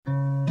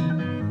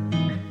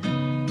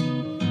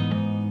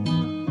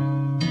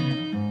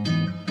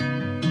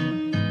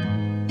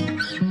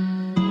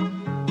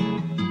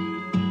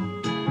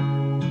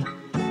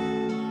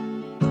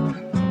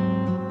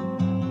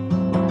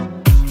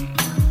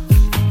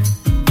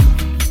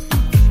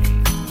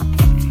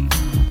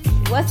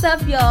What's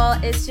up,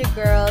 y'all? It's your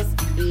girls,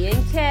 E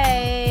and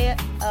K.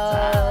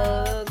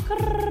 Oh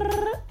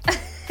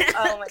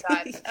my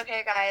god.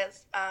 Okay,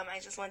 guys.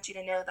 I just want you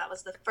to know that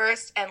was the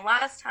first and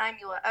last time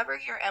you will ever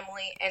hear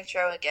Emily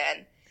intro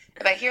again.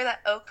 If I hear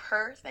that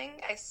occur thing,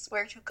 I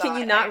swear to God. Can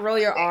you not roll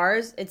your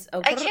R's? It's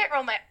okay. I can't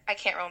roll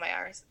my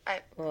R's.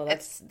 Well,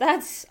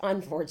 that's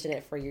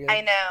unfortunate for you.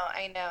 I know.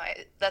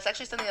 That's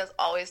actually something that's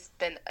always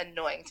been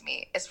annoying to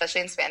me,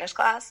 especially in Spanish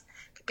class,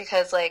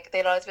 because like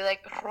they'd always be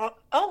like,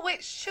 "Oh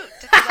wait, shoot!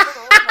 Did you never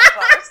roll my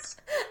R's?"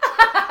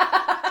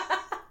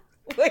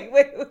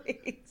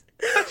 Wait.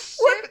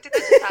 Shoot! Did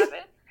that just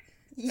happen?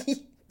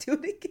 Do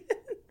it again.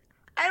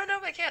 I don't know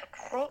if I can.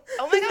 Oh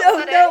my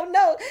god!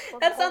 No.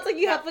 That sounds like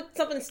you have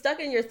something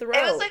stuck in your throat.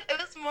 It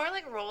was more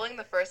like rolling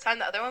the first time.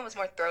 The other one was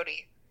more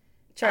throaty.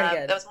 Try it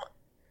again. That was more,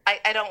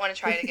 I don't want to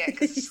try it again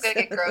because it's going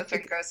to get grosser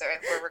and grosser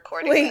if we're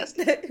recording this.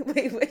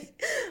 Wait.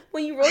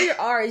 When you roll your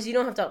R's, you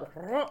don't have to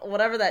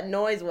whatever that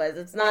noise was.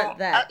 It's not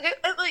that.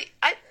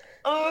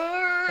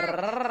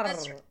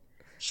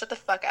 Shut the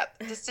fuck up.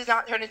 This did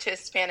not turn into a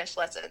Spanish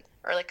lesson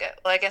or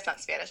I guess not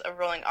Spanish, a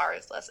rolling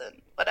R's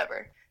lesson,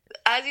 whatever.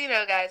 As you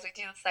know, guys, we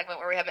do this segment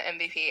where we have an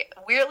MVP.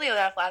 Weirdly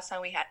enough, last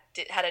time we had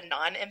a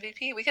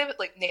non-MVP. We could have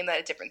named that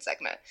a different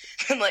segment.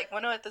 And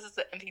well, no, what? This is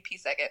the MVP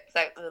segment.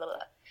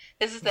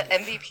 This is the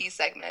MVP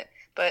segment,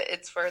 but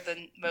it's for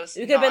the most.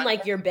 It could have been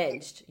you're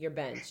benched.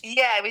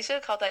 Yeah, we should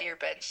have called that your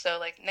bench. So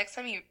next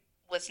time you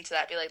listen to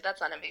that, be like, that's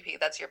not MVP,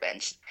 that's your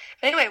bench.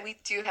 But anyway, we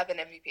do have an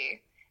MVP,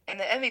 and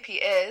the MVP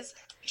is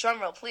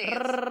drumroll, please.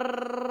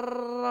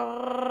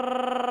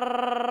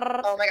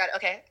 Oh my god.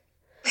 Okay.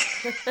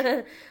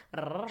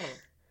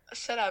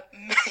 Shut up,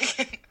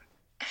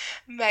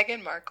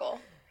 Meghan Markle.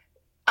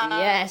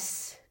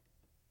 Yes.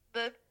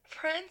 The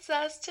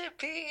princess to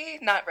be.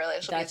 Not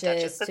really. She'll Duchess be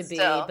Duchess to be.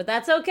 Still. But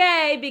that's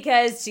okay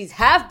because she's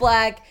half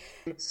black.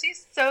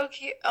 She's so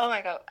cute. Oh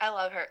my god. I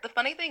love her. The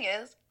funny thing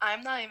is,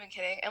 I'm not even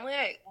kidding. Emily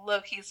and I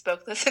low-key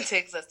spoke this into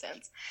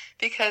existence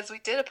because we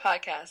did a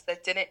podcast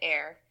that didn't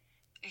air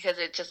because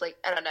it just I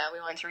don't know, we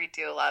wanted to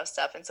redo a lot of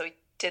stuff, and so we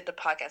did the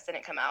podcast,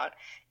 didn't come out,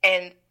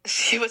 and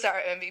she was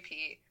our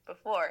MVP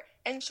before,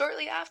 and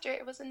shortly after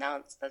it was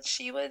announced that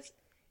she was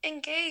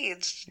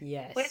engaged.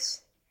 Yes. Which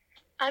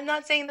I'm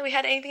not saying that we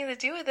had anything to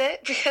do with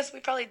it because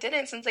we probably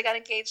didn't since they got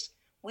engaged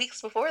weeks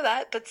before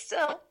that, but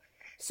still.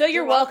 So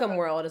you're welcome,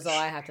 world, is all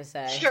I have to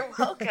say. You're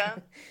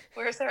welcome.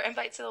 Where's their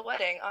invite to the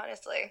wedding,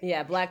 honestly?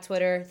 Yeah, Black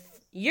Twitter.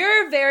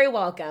 You're very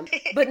welcome.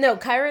 But no,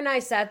 Kyra and I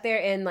sat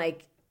there and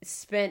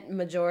spent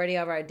majority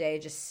of our day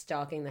just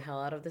stalking the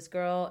hell out of this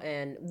girl,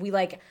 and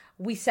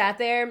we sat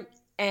there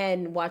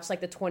and watched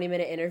the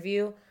 20-minute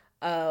interview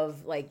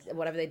of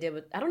whatever they did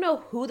with, I don't know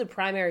who the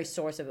primary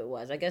source of it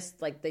was. I guess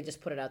they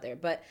just put it out there,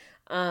 but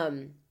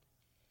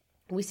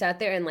we sat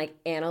there and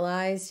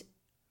analyzed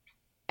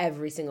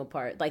every single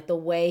part, the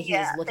way he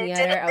was looking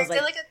at her. I was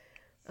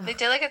they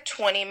did a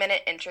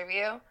 20-minute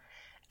interview.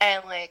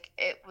 And,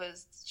 it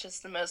was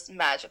just the most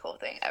magical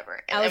thing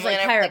ever. And I was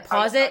Kyra,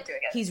 pause it.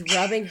 He's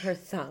rubbing her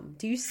thumb.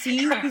 Do you see?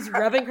 He's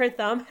rubbing her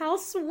thumb. How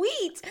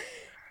sweet.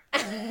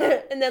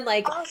 And then,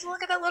 also,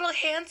 look at that little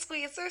hand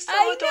squeeze. They're so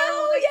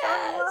adorable.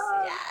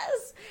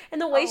 Yes.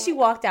 And the way she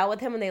walked out with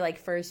him when they,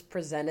 first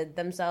presented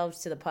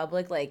themselves to the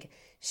public,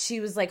 she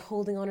was,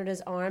 holding on to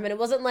his arm. And it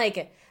wasn't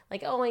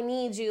oh, I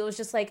need you. It was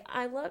just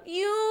I love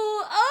you.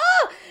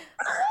 Oh!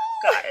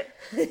 God.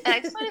 And I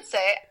just want to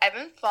say, I've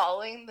been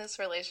following this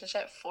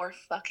relationship for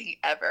fucking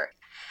ever.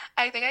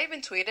 I think I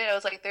even tweeted, I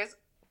was there's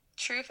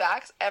true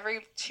facts.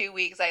 Every 2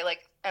 weeks, I'm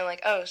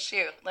oh,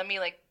 shoot, let me,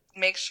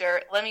 make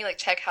sure, let me,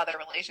 check how their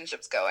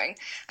relationship's going.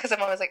 Because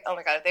I'm always oh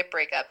my God, if they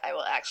break up, I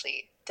will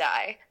actually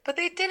die. But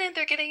they didn't.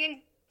 They're getting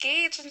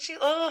engaged, and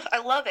I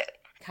love it.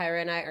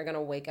 Kyra and I are going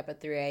to wake up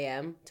at 3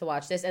 a.m. to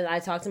watch this. And I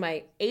talked to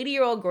my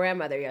 80-year-old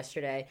grandmother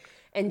yesterday,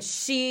 and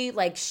she,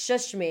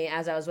 shushed me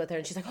as I was with her.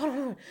 And she's like, hold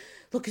on,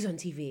 look who's on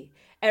TV.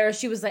 Or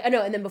she was and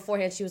then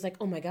beforehand, she was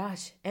oh my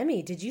gosh,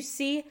 Emmy, did you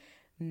see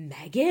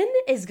Meghan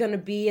is going to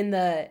be in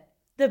the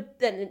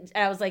and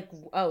I was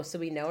oh, so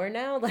we know her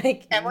now?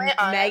 Emily,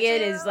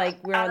 Meghan is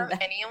we're out on of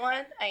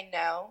anyone I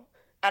know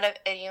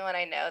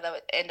that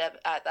would end up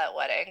at that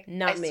wedding.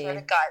 Not me. I swear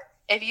to God.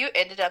 If you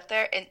ended up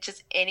there in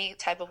just any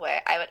type of way,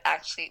 I would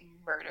actually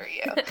murder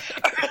you.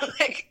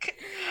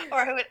 or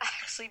I would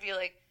actually be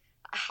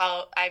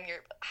how I'm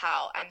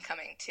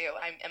coming too.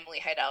 I'm Emily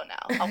Heidel now.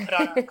 I'll put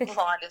on a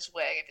blondish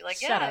wig and be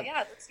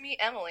yeah, that's me,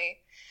 Emily.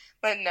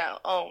 But no,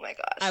 oh my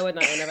gosh. I would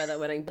not end up at that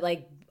wedding. But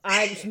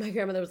my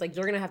grandmother was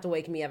you're going to have to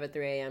wake me up at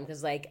 3 a.m.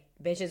 because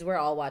bitches, we're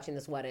all watching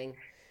this wedding.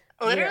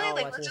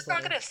 Literally, we're just not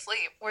going to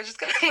sleep. We're just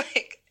going to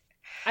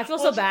I feel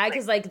so bad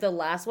because the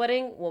last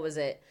wedding, what was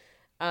it?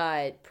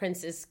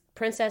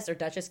 Princess or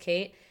Duchess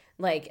Kate,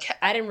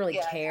 I didn't really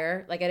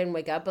care. I didn't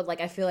wake up, but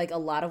I feel a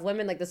lot of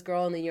women, this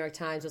girl in the New York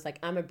Times was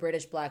I'm a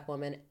British black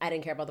woman. I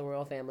didn't care about the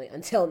royal family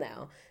until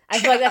now. I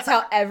feel that's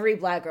how every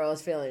black girl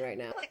is feeling right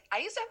now. I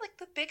used to have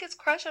the biggest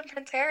crush on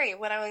Prince Harry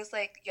when I was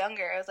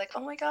younger. I was oh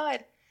my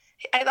God.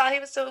 I thought he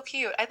was so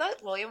cute. I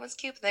thought William was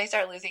cute, but then he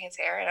started losing his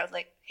hair, and I was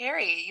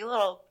Harry, you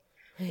little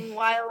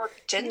wild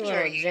You ginger,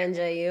 little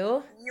ginger,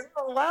 you. you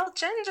little wild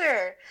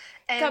ginger.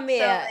 And Come so,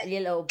 here, like, you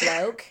little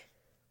bloke.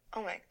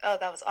 that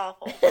was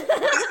awful.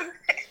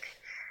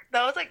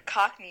 That was like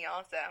Cockney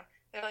also.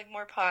 They're like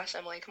more posh.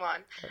 Emily, come on.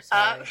 Oh,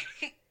 sorry.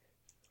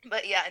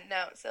 But yeah,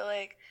 no. So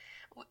like,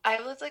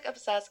 I was like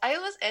obsessed. I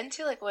was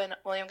into like when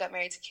William got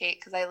married to Kate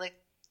because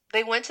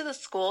they went to the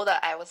school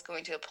that I was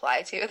going to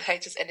apply to that I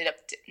just ended up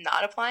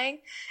not applying,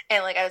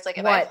 and like I was like,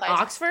 if I What, apply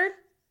Oxford?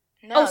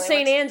 no, Oh, they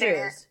St. went to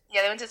Andrews.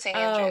 yeah, they went to St. Oh,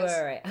 Andrews.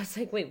 right. I was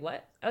like, wait,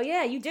 what? Oh,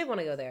 yeah, you did want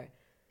to go there.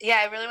 Yeah,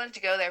 I really wanted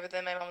to go there, but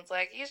then my mom was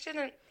like, you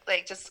shouldn't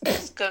like just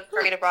go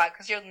straight abroad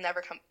because you'll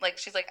never come. Like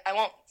she's like, I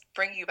won't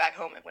bring you back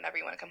home whenever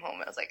you want to come home.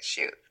 And I was like,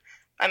 shoot,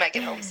 I might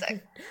get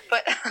homesick,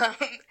 but.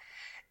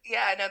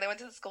 Yeah, no, they went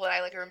to the school, and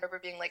I like remember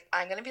being like,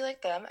 I'm gonna be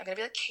like them. I'm gonna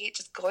be like Kate,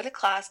 just go into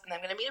class, and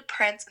I'm gonna meet a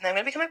prince, and I'm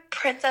gonna become a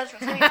princess.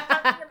 And it's gonna be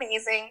fucking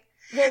amazing.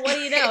 Well, what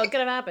do you know? It could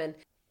have happened.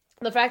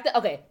 The fact that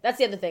that's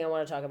the other thing I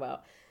want to talk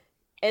about.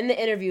 In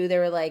the interview, they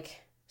were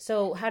like,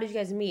 "So, how did you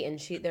guys meet?" And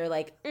they're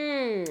like,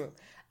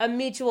 "A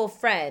mutual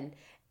friend."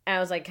 And I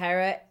was like,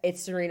 "Kyra,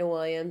 it's Serena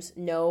Williams,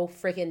 no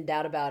freaking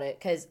doubt about it."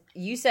 Because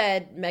you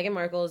said Meghan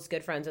Markle is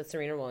good friends with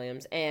Serena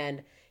Williams,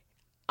 and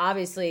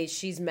obviously,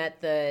 she's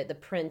met the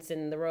prince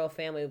and the royal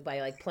family by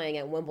like playing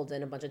at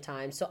Wimbledon a bunch of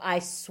times. So I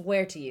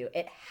swear to you,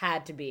 it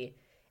had to be.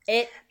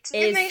 It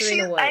is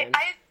Serena Williams.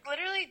 I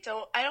literally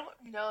don't. I don't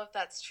know if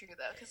that's true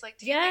though, because like,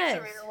 do you think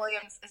Serena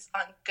Williams is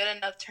on good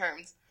enough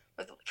terms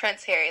with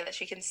Prince Harry that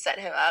she can set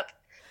him up?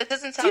 It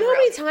doesn't sound. Do you know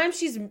how many times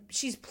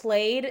she's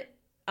played?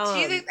 Do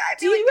you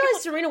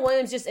realize Serena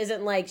Williams just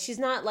isn't like she's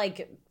not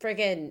like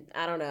freaking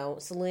I don't know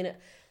Selena?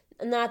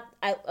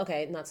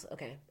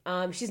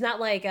 She's not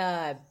like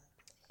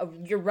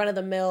your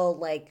run-of-the-mill,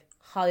 like,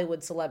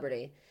 Hollywood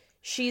celebrity.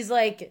 She's,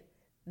 like,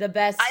 the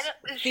best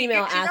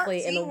female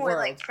athlete in the world.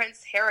 Like,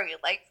 Prince Harry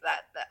liked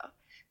that, though.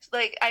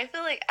 Like, I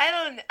feel like, I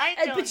don't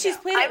But she's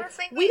know. played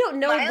it. We don't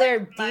know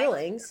their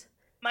dealings.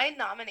 My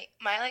nominee,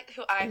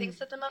 who I think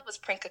set them up was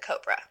Priyanka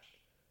Chopra.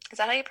 Is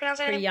that how you pronounce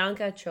her name?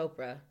 Priyanka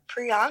Chopra.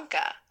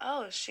 Priyanka.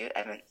 Oh, shoot.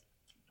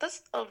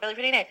 That's a really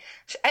pretty name.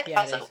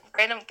 Also,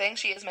 random thing,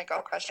 she is my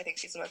girl crush. I think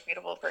she's the most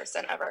beautiful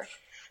person ever.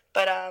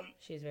 But,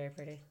 she's very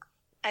pretty.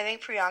 I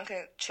think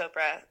Priyanka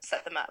Chopra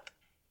set them up.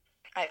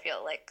 I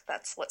feel like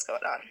that's what's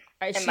going on.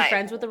 Is she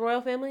friends with the royal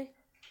family?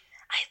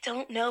 I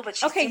don't know, but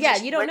you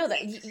don't know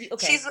that.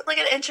 Okay. She's like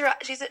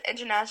she's an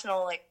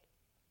international like.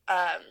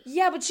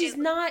 Yeah, but she's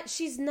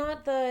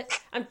not the.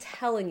 I'm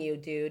telling you,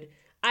 dude.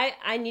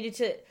 I needed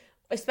to,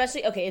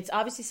 especially it's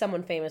obviously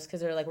someone famous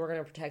because they're like we're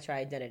gonna protect her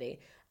identity.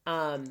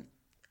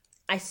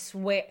 I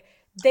swear.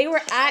 They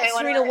were at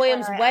Serena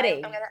Williams'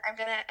 wedding. I'm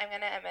gonna admit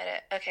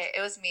it. Okay,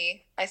 it was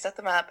me. I set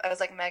them up. I was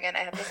like, Meghan, I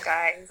have this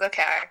guy. He's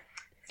okay.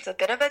 He's a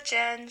bit of a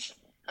ginge,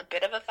 a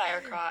bit of a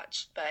fire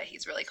crotch, but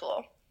he's really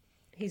cool.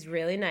 He's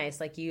really nice.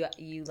 Like you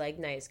like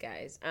nice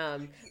guys.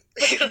 But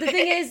the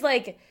thing is,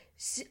 like,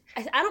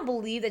 I don't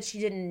believe that she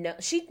didn't know.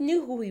 She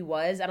knew who he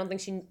was. I don't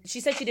think she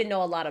said she didn't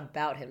know a lot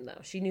about him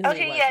though. She knew who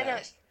he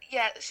was.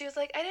 Yeah. She was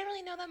like, I didn't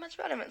really know that much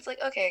about him. It's like,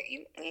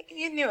 okay,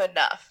 you knew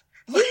enough.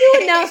 You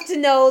knew enough to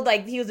know,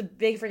 like, he was a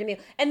big freaking deal.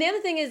 And the other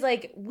thing is,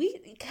 like,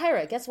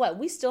 Kyra, guess what?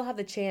 We still have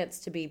the chance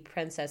to be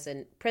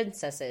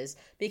princesses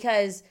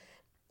because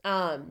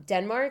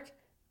Denmark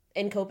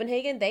and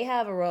Copenhagen, they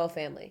have a royal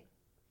family.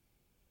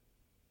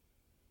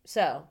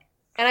 So,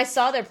 and I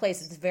saw their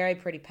place. It's a very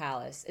pretty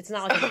palace. It's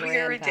not like a grand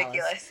you're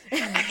ridiculous.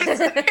 palace.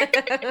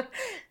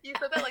 You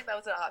said that like that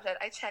was an option.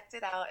 I checked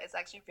it out. It's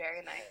actually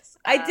very nice.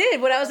 I did.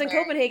 When I was in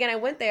Copenhagen, I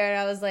went there and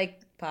I was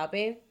like,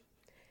 Poppy,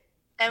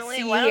 Emily,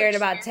 see you here in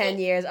about 10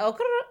 years.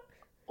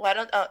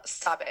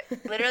 Stop it.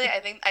 Literally, I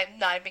think, I'm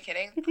not even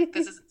kidding.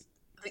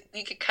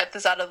 You could cut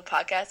this out of the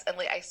podcast.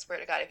 Emily, I swear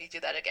to God, if you do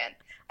that again,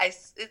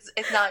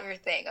 it's not your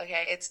thing,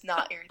 okay? It's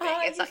not your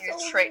thing. It's not your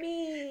trade.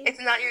 It's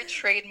not your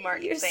trademark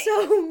thing. You're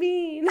so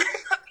mean. I'm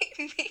not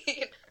being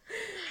mean.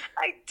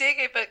 I dig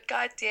it, but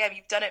goddamn,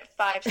 you've done it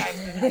 5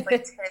 times. Like 10 okay,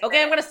 minutes. I'm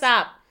going to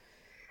stop.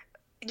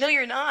 No,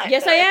 you're not.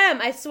 Yes, I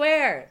am. I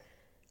swear.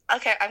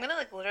 Okay, I'm gonna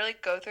like literally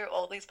go through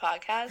all these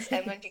podcasts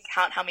and I'm going to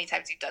count how many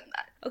times you've done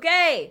that.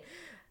 Okay.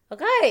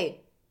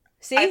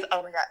 See?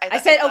 Oh my God. I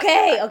said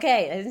okay.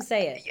 I didn't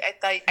say it.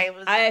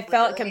 I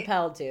felt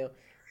compelled to.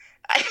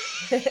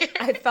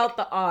 I felt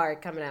the R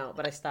coming out,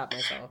 but I stopped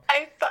myself.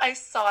 I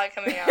saw it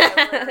coming out.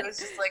 It was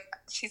just like,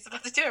 she's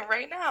about to do it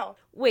right now.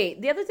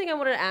 Wait, the other thing I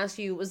wanted to ask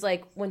you was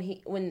like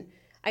when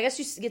I guess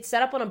you get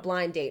set up on a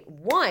blind date.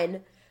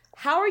 One,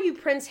 how are you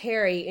Prince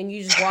Harry and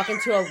you just walk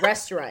into a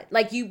restaurant?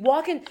 Like you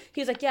walk in,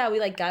 he's like, yeah, we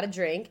like got a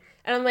drink.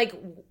 And I'm like,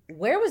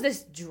 where was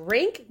this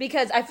drink?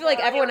 Because I feel like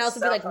everyone else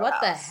would be like,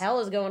 what the hell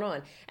is going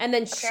on? And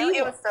then apparently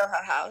it was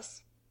Soho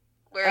House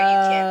where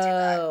you can't do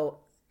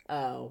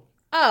that.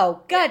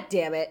 Oh, God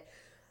damn it.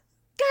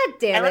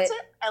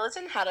 I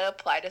listened how to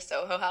apply to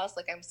Soho House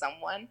like I'm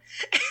someone.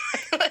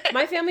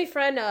 My family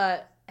friend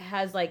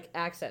has like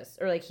access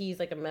or like he's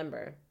like a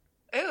member.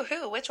 Ooh,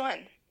 who? Which one?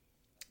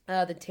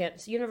 So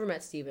you never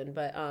met Steven,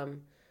 but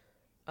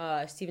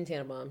Steven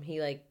Tannenbaum. He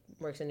like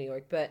works in New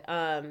York, but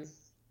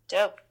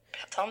dope.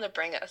 Tell him to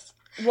bring us.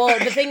 Well,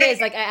 the thing is,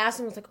 like, I asked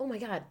him, I was like, oh my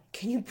God,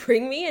 can you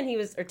bring me?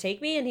 Or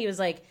take me? And he was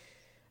like,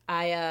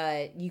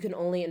 you can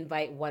only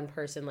invite one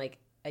person, like,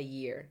 a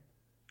year.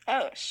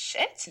 Oh,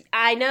 shit.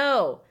 I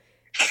know.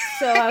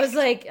 So I was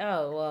like,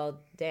 oh,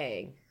 well,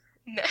 dang.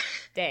 No.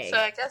 Dang. So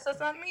I guess that's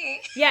not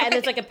me. Yeah, and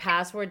it's like a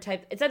password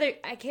type. It's either,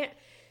 I can't.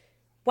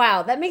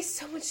 Wow, that makes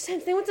so much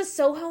sense. They went to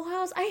Soho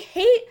House. I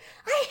hate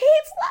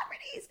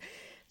celebrities.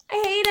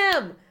 I hate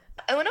them.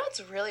 I know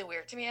what's really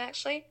weird to me,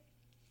 actually.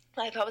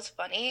 I thought was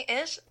funny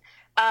is,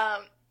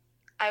 I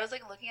was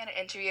like looking at an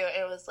interview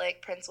and it was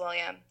like Prince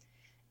William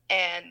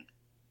and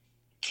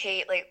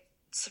Kate like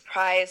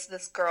surprised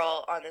this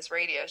girl on this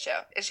radio show,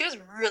 and she was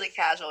really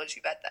casual when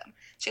she met them.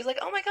 She was like,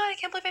 "Oh my God, I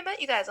can't believe I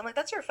met you guys." I'm like,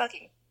 "That's your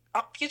fucking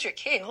future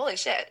king, holy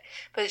shit!"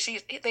 But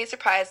they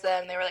surprised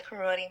them. They were like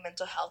promoting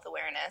mental health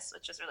awareness,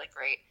 which was really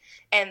great.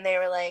 And they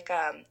were like,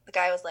 the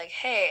guy was like,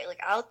 "Hey,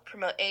 like I'll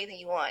promote anything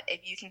you want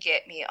if you can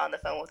get me on the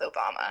phone with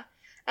Obama."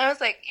 And I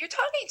was like, "You're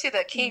talking to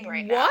the king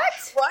right now.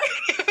 What? Why?"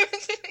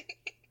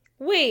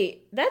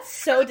 Wait, that's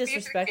so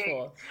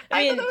disrespectful.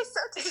 I thought that was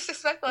so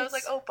disrespectful. I was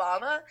like,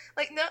 Obama?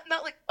 Like,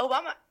 not like,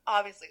 Obama,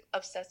 obviously,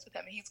 obsessed with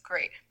him. He's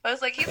great. But I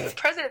was like, he's the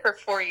president for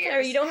 4 years.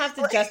 Sarah, you don't have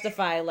to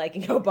justify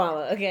liking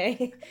Obama,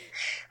 okay?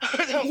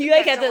 You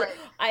like have to,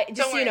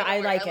 just so you know,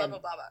 I like him. I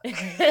love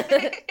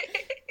Obama.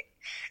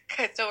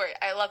 Guys, don't worry.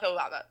 I love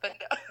Obama.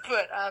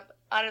 But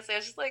honestly, I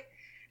was just like,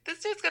 this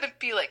dude's going to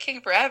be like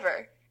king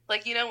forever.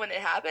 Like, you know, when it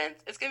happens,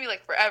 it's going to be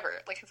like forever,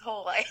 like his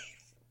whole life.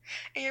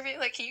 And you're being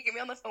like, can you get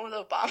me on the phone with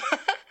Obama?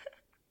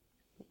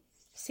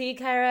 See,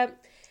 Kyra,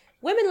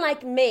 women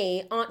like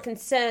me aren't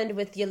concerned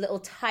with your little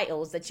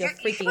titles that you're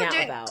freaking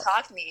out about.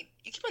 Cockney.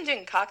 You keep on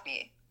doing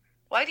Cockney.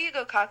 Why do you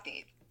go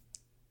Cockney?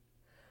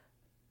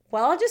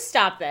 Well, I'll just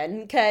stop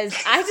then, because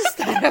I just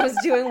thought I was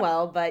doing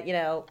well, but, you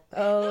know,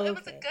 No, it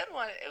was a good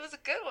one. It was a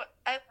good one.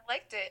 I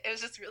liked it. It was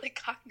just really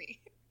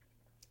Cockney.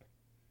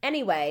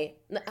 Anyway,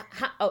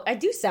 I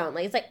do sound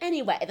like, it's like,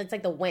 anyway, it's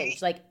like the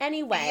winch, like,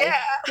 anyway,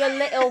 yeah. Your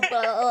little,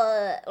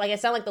 like, I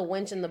sound like the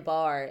winch in the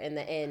bar in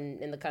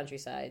the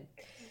countryside.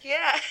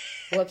 Yeah.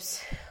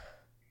 Whoops.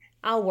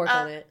 I'll work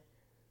on it.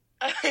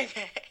 Okay.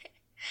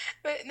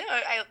 But no,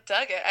 I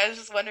dug it. I was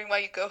just wondering why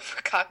you go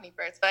for Cockney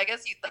first, but I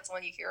guess that's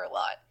one you hear a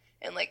lot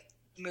in, like,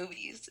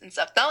 movies and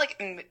stuff. Not like,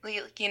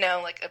 you know,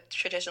 like a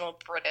traditional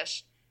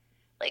British,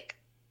 like,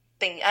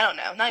 thing. I don't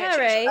know. Not even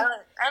traditional.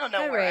 I don't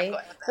know where I'm going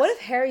with this. What if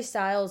Harry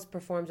Styles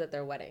performs at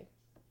their wedding?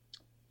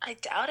 I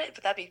doubt it,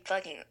 but that'd be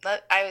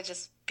I would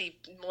just be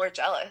more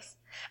jealous.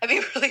 I'd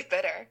be really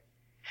bitter.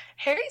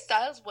 Harry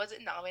Styles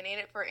wasn't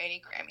nominated for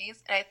any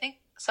Grammys, and I think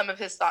some of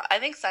his songs, I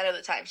think Sign of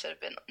the Times should have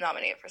been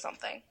nominated for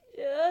something.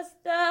 Just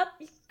stop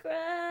your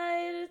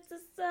crying, it's the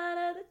sign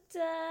of the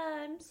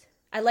times.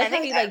 I like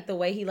how he, like, the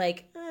way he,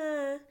 like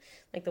the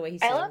way he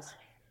sings.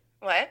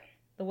 What?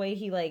 The way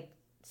he, like,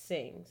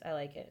 sings. I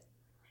like it.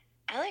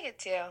 I like it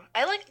too.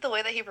 I like the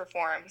way that he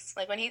performs.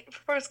 Like when he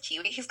performs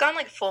Kiwi, he's gone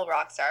like full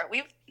rock star.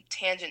 We've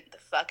tangent the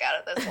fuck out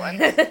of this one.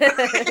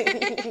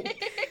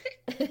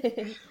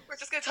 We're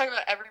just gonna talk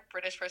about every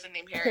British person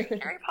named Harry.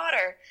 Harry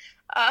Potter.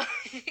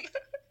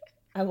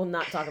 I will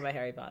not talk about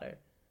Harry Potter.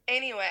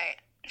 Anyway,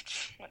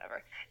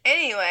 whatever.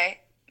 Anyway,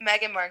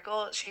 Meghan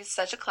Markle, she's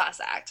such a class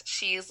act.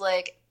 She's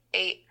like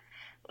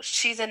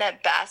she's an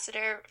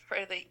ambassador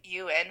for the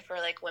UN for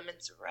like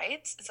women's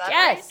rights. Is that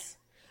right? Yes.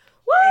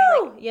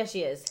 Woo! Like, yes,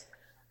 she is.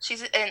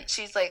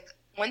 She's like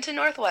went to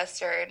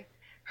Northwestern.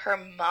 Her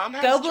mom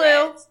has Go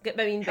dreads.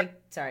 Blue.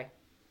 Sorry.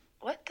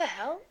 What the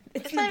hell?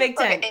 It's in the Big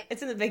Ten. Okay.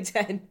 It's in the Big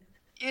Ten.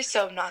 You're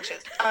so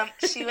obnoxious.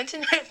 She went to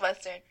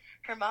Northwestern.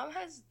 Her mom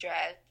has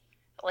dread.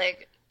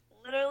 Like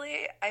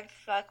literally, I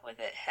fuck with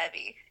it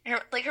heavy.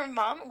 Her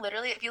mom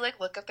literally, if you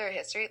like look up their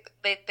history,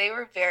 they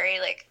were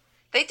very like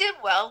they did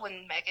well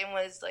when Meghan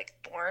was like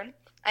born.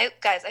 I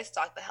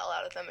stalked the hell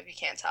out of them if you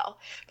can't tell.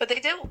 But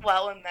they did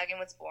well when Meghan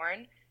was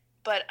born.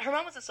 But her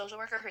mom was a social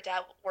worker. Her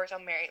dad worked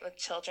on Married with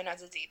Children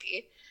as a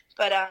DP.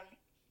 But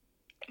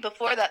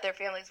before that, their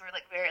families were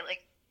like very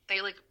like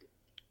they like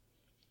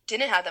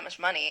didn't have that much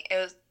money. It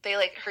was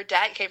her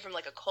dad came from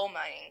like a coal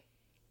mining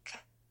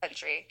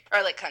country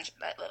or like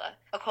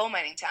a coal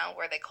mining town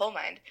where they coal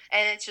mined,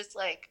 and it's just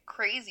like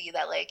crazy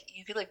that like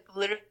you could like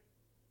literally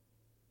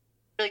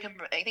come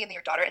from anything, and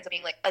your daughter ends up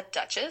being like a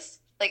duchess.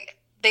 Like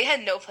they had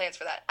no plans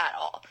for that at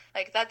all.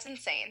 Like that's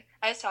insane.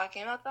 I was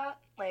talking about that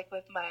like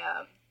with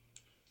my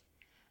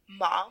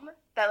mom,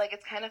 that like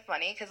it's kind of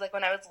funny because like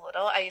when I was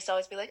little I used to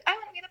always be like, I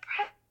want to be the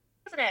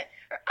president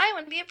or I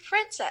want to be a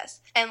princess,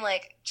 and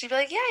like she'd be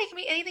like, yeah, you can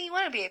be anything you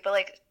want to be, but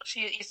like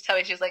she used to tell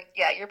me, she was like,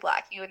 yeah, you're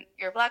black,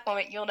 you're a black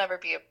woman, you'll never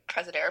be a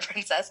president or a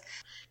princess.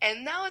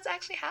 And now it's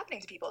actually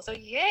happening to people, so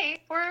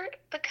yay for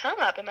the come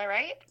up, am I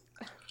right?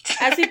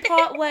 As we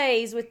part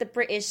ways with the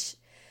British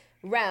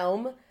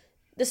realm,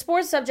 the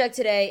sports subject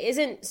today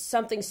isn't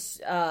something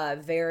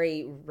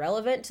very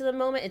relevant to the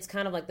moment. It's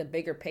kind of like the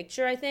bigger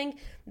picture, I think.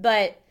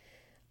 But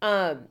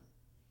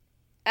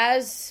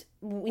as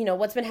you know,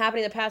 what's been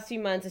happening the past few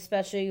months,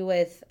 especially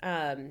with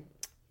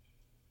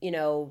you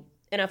know,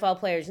 NFL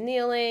players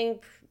kneeling,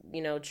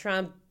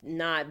 Trump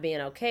not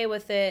being okay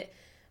with it,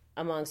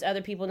 amongst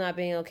other people not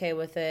being okay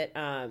with it.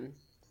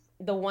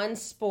 The one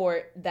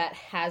sport that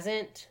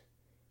hasn't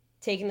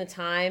taken the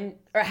time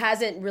or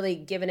hasn't really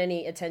given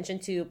any attention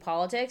to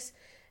politics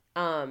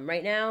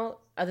right now,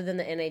 other than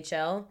the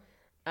NHL,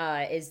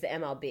 is the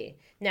MLB.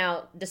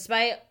 Now,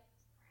 despite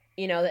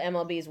the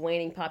MLB's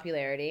waning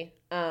popularity,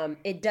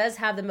 it does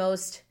have the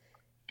most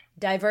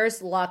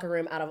diverse locker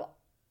room out of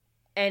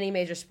any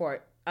major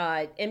sport.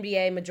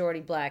 NBA majority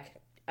black,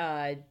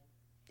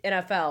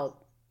 NFL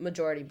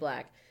majority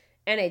black,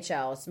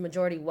 NHL is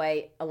majority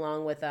white,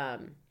 along with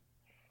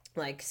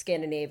like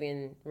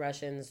Scandinavian,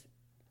 Russians,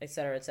 et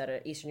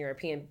cetera, Eastern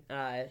European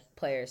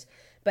players.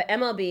 But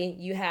MLB,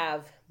 you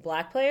have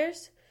black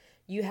players,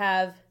 you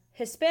have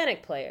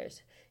Hispanic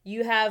players,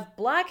 you have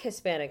black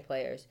Hispanic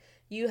players,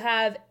 you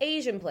have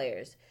Asian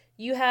players,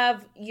 you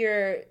have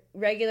your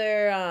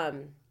regular,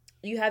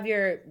 you have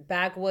your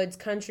backwoods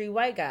country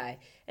white guy,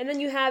 and then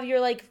you have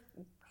your like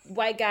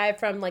white guy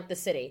from like the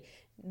city.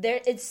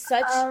 It's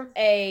such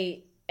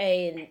a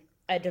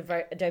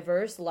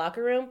diverse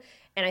locker room,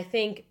 and I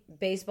think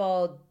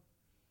baseball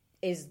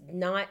is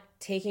not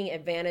taking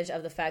advantage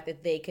of the fact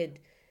that they could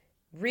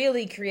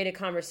really create a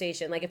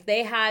conversation. Like if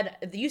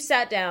you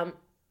sat down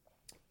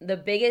the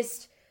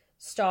biggest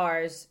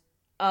stars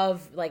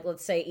of, like,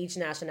 let's say each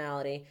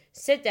nationality,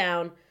 sit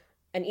down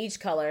and each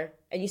color,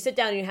 and you sit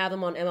down and you have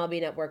them on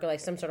MLB Network or like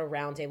some sort of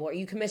roundtable, or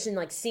you commission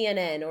like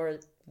CNN or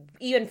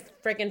even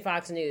freaking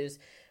Fox News,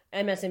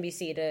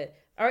 MSNBC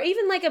or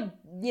even like a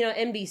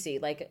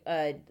NBC, like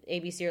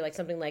ABC, or like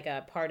something like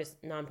a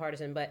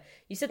nonpartisan. But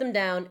you sit them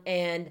down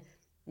and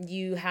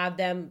you have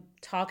them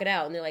talk it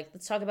out, and they're like,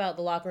 let's talk about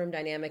the locker room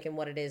dynamic and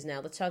what it is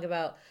now. Let's talk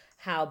about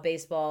how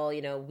baseball,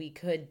 we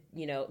could,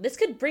 this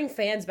could bring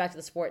fans back to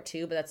the sport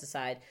too, but that's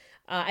aside.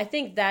 I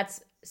think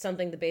that's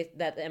something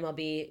that the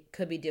MLB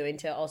could be doing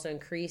to also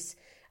increase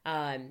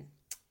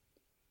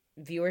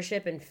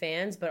viewership and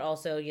fans, but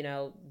also,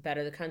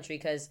 better the country,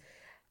 because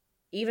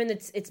even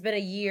it's been a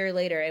year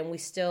later and we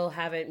still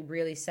haven't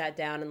really sat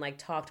down and like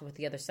talked with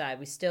the other side.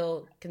 We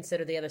still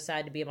consider the other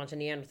side to be a bunch of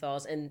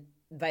Neanderthals and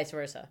vice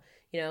versa,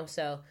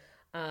 so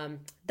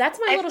that's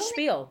my little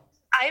spiel.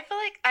 I feel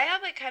like I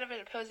have like kind of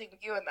an opposing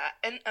view on that,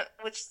 and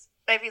which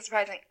might be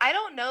surprising. I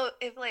don't know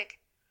if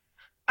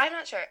I'm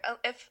not sure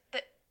if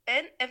the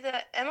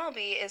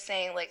MLB is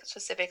saying like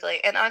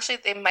specifically, and actually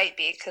they might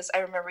be, because I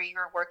remember you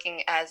were working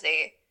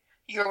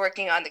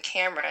on the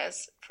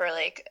cameras for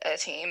like a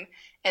team,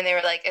 and they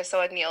were like, if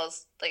someone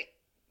kneels, like,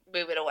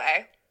 move it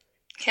away.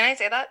 Can I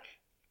say that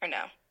or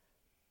no?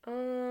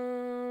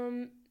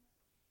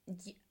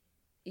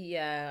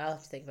 Yeah, I'll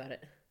have to think about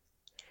it.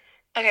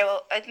 Okay,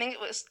 well, I think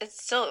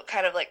it's still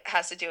kind of like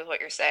has to do with what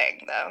you're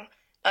saying, though.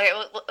 Okay,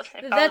 well,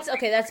 that's at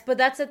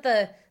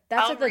the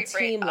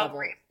team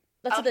level.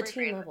 That's at the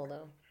team level,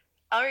 though.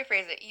 I'll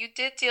rephrase it. You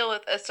did deal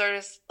with a sort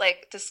of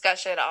like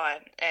discussion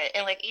on it,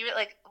 and like even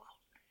like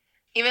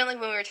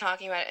when we were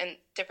talking about it in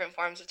different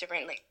forms with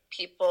different like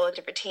people and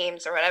different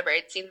teams or whatever,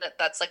 it seemed that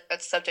that's like a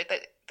subject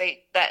that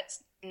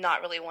that's not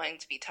really wanting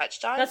to be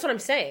touched on. That's what I'm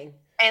saying.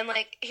 And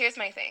like, here's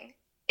my thing: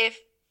 I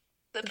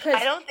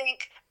don't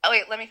think. Oh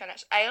wait, let me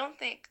finish. I don't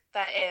think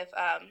that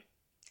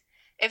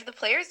if the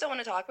players don't want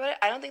to talk about it,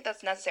 I don't think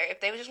that's necessary. If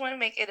they just want to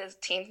make it a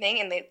team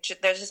thing and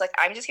they're just like,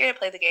 I'm just here to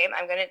play the game,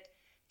 I'm gonna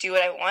do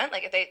what I want.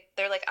 Like, if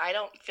they're like, I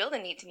don't feel the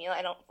need to kneel,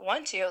 I don't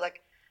want to.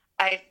 Like,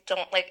 I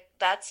don't, like,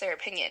 that's their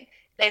opinion.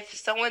 If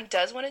someone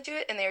does want to do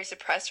it and they're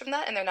suppressed from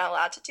that and they're not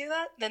allowed to do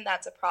that, then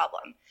that's a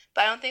problem.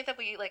 But I don't think that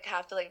we like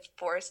have to like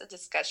force a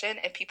discussion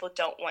if people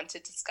don't want to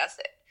discuss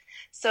it.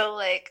 So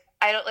like,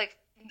 I don't like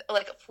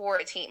for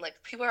a team,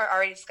 like, people are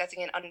already discussing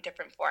it on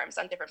different forums,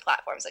 on different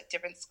platforms, like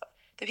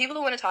the people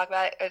who want to talk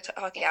about it are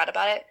talking out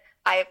about it.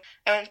 I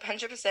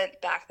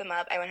 100% back them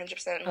up. I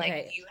 100% like,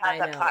 okay, you have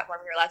that platform,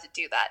 you're allowed to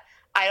do that.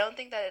 I don't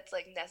think that it's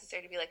like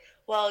necessary to be like,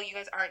 well, you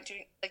guys aren't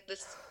doing, like,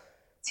 this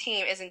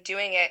team isn't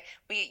doing it.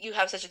 You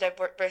have such a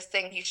diverse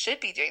thing, you should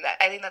be doing that.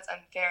 I think that's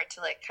unfair to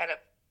like kind of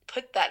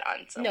put that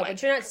on someone. No,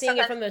 but you're not seeing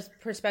it from the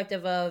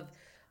perspective of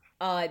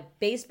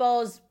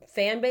baseball's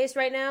fan base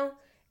right now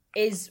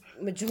is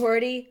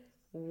majority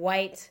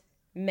white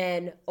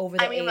men over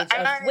the age of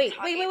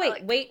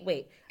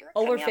wait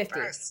over 50.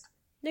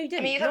 No, you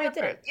didn't. I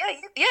didn't.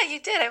 Yeah, you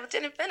did. I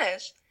didn't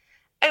finish.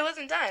 I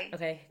wasn't done.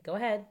 Okay, go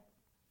ahead.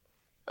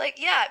 Like,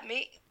 yeah,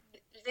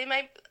 they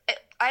might.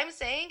 I'm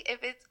saying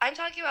I'm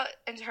talking about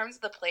in terms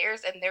of the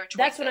players and their choices.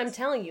 That's what I'm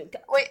telling you.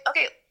 Wait,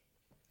 okay.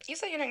 You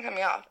said you didn't cut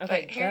me off.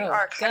 Okay, but here you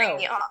are cutting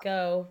me off.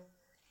 Go.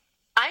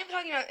 I'm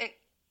talking about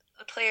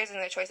the players and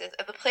their choices.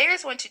 If the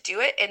players want to do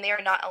it and they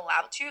are not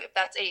allowed to, if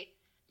that's a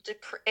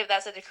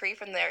decree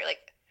from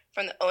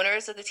from the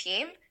owners of the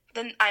team,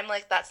 then I'm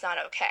like, that's not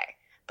okay.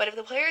 But if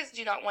the players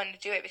do not want to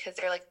do it because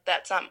they're like,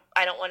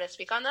 I don't want to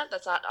speak on that.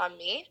 That's not on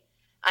me.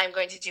 I'm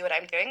going to do what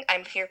I'm doing.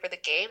 I'm here for the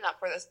game, not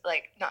for this,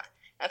 not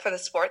for the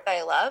sport that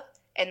I love,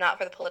 and not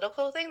for the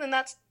political thing. Then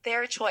that's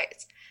their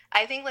choice.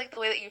 I think like the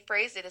way that you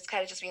phrased it is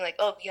kind of just being like,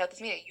 oh, you have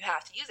this media, you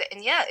have to use it.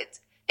 And yeah,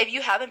 if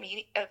you have a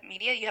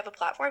media, you have a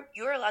platform,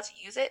 you are allowed to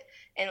use it,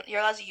 and you're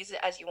allowed to use it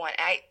as you want.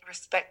 I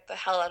respect the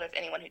hell out of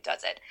anyone who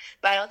does it,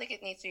 but I don't think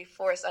it needs to be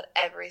forced on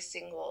every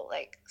single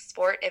like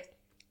sport. If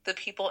the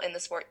people in the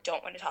sport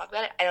don't want to talk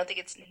about it, I don't think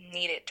it's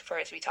needed for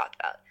it to be talked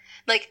about.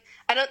 Like,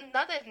 I don't,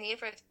 not that it's needed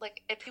for,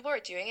 like, if people are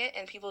doing it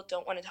and people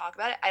don't want to talk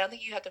about it, I don't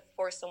think you have to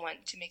force someone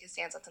to make a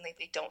stance on something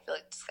they don't feel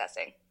like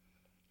discussing.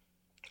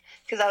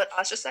 Because that would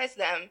ostracize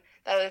them,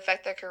 that would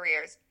affect their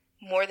careers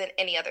more than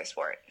any other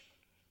sport.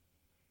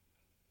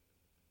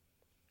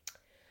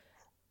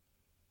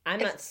 I'm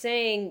not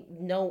saying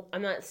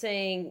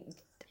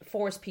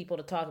force people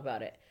to talk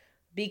about it.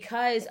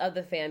 Because of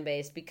the fan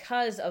base,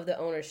 because of the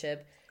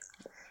ownership,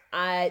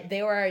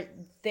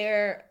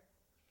 there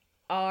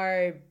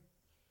are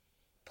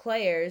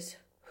players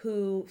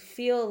who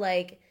feel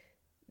like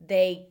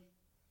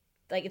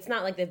it's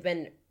not like they've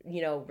been,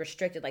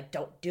 restricted, like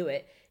don't do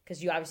it,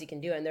 because you obviously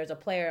can do it. And there's a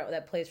player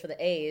that plays for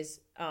the A's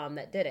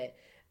that did it.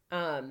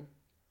 And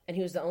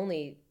he was the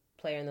only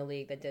player in the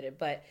league that did it.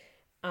 But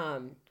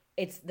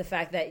it's the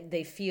fact that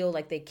they feel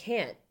like they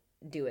can't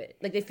do it.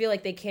 Like they feel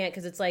like they can't,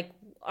 because it's like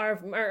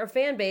our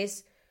fan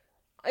base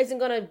isn't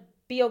going to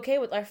be okay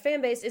with, our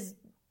fan base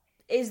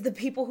is the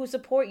people who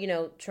support,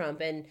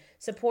 Trump and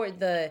support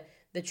the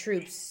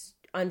troops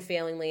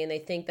unfailingly, and they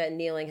think that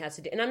kneeling has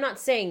to do. And I'm not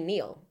saying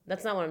kneel.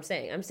 That's not what I'm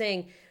saying. I'm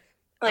saying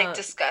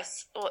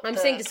discuss. I'm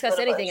saying discuss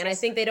anything, and I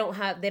think they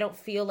don't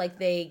feel like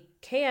they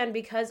can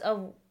because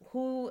of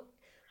who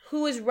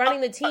is running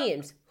the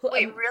teams.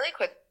 Really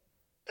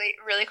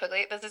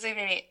quickly. This isn't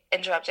even me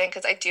interrupting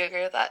because I do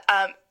agree with that.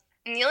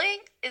 Kneeling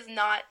is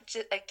not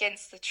just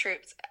against the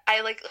troops.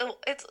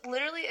 It's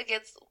literally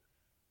against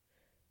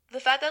the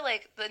fact that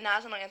like the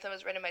national anthem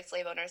was written by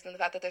slave owners, and the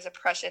fact that there's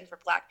oppression for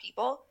Black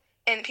people,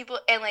 and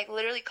like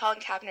literally Colin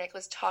Kaepernick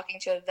was talking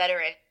to a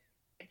veteran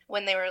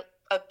when they were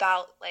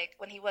about like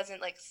when he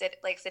wasn't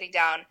sitting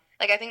down.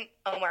 Like I think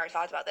Omar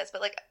talked about this,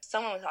 but like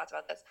someone talked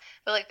about this.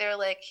 But like they were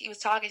like he was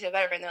talking to a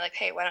veteran. They're like,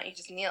 hey, why don't you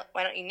just kneel?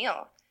 Why don't you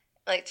kneel?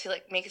 Like to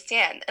like make a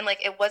stand. And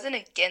like it wasn't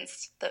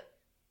against the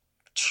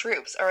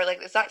troops, or like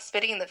it's not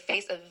spitting in the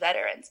face of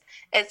veterans.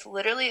 It's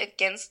literally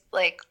against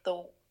like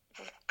the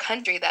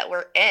country that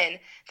we're in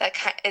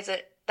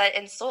that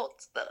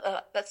insults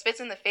that spits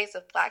in the face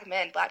of Black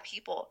men, Black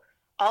people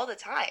all the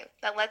time,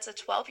 that lets a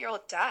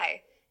 12-year-old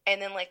die,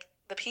 and then like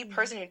the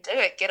person who did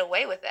it get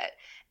away with it.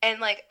 And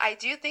like I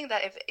do think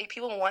that if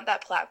people want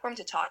that platform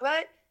to talk about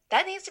it,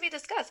 that needs to be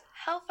discussed.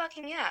 Hell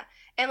fucking yeah.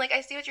 And like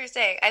I see what you're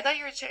saying. I thought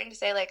you were trying to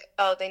say like,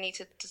 oh, they need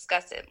to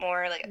discuss it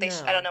more. Like they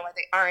I don't know why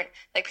they aren't.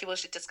 Like people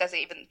should discuss it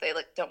even if they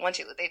like don't want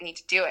to. They need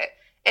to do it.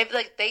 If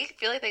like they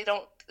feel like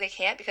they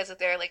can't because of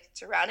their like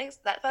surroundings,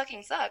 that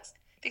fucking sucks.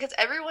 Because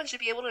everyone should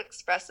be able to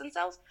express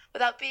themselves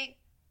without being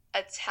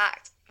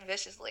attacked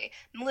viciously.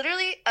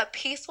 Literally a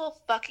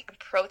peaceful fucking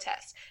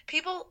protest.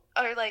 People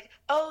are like,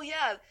 oh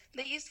yeah,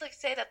 they used to like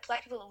say that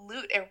Black people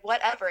loot or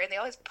whatever, and they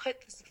always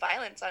put this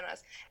violence on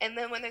us. And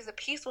then when there's a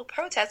peaceful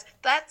protest,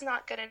 that's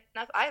not good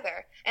enough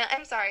either. And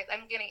I'm sorry,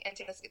 I'm getting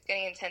into this, it's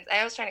getting intense.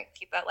 I was trying to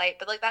keep that light,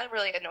 but like that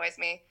really annoys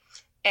me.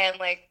 And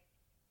like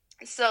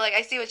so like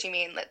I see what you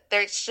mean. That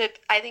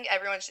I think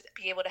everyone should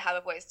be able to have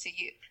a voice to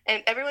you,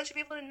 and everyone should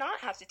be able to not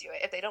have to do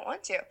it if they don't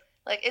want to.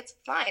 Like it's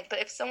fine, but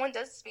if someone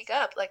does speak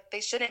up, like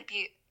they shouldn't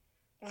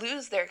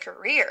lose their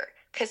career,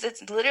 because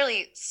it's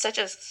literally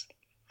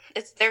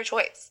it's their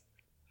choice.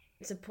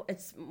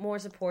 It's more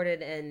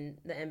supported in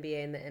the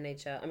NBA and the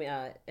NHL. I mean,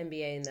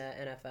 NBA and the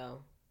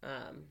NFL.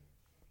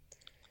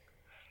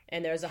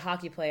 And there was a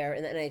hockey player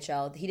in the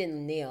NHL. He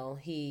didn't kneel.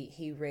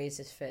 He raised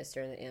his fist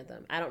during the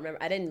anthem. I don't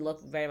remember. I didn't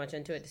look very much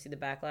into it to see the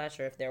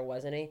backlash or if there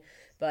was any.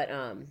 But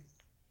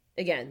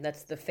again,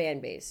 that's the fan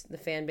base. The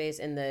fan base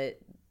and the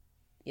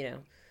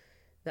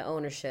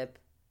ownership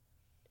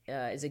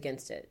is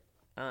against it.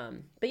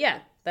 But yeah,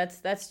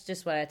 that's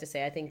just what I have to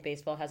say. I think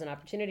baseball has an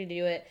opportunity to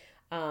do it.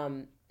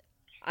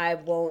 I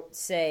won't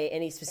say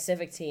any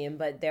specific team,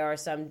 but there are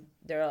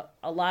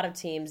a lot of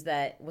teams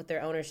that with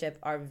their ownership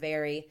are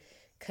very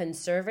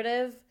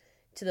conservative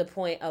to the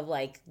point of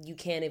like you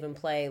can't even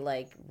play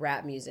like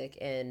rap music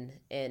in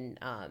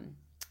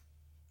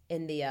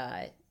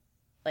the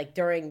like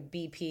during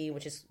BP,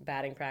 which is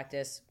batting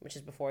practice, which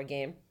is before a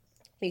game.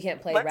 You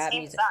can't play rap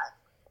music.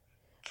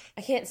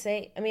 I can't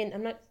say. I mean,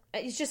 I'm not.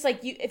 It's just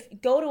like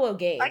go to a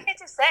game. Why can't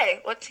you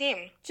say what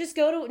team? Just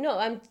go to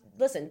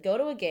go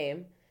to a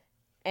game,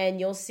 and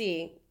you'll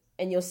see,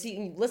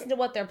 listen to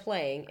what they're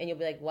playing, and you'll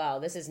be like, wow,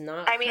 this is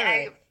not. I mean,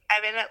 I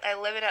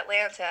live in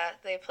Atlanta.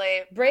 They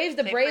play Braves.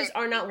 The Braves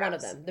are not one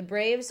of them. The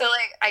Braves. So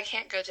like, I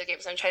can't go to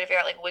games. I'm trying to figure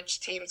out like which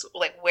teams,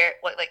 like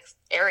what like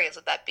areas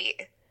would that be?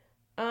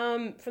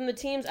 From the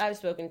teams I've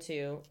spoken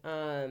to,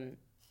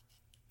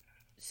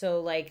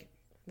 so like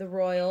the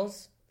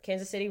Royals,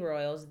 Kansas City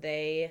Royals,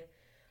 they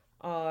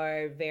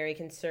are very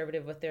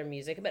conservative with their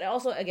music, but it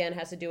also again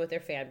has to do with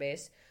their fan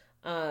base.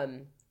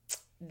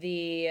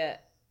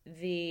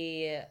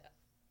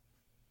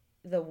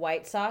 The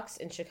White Sox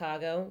in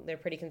Chicago, they're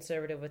pretty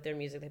conservative with their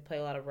music. They play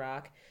a lot of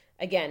rock.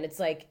 Again, it's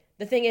like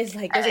the thing is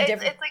like there's a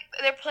difference. It's like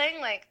they're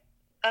playing like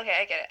Okay,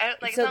 I get it.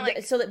 It's not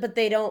like But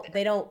they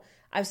don't.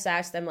 I've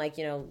asked them like,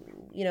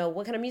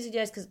 what kind of music do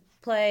you guys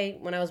play?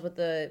 When I was with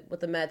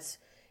the Mets,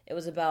 it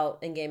was about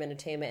in-game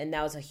entertainment, and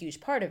that was a huge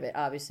part of it.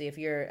 Obviously, if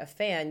you're a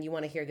fan, you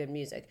want to hear good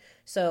music.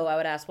 So I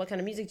would ask, what kind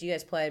of music do you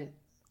guys play?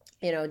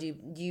 Do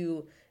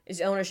you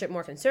is ownership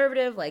more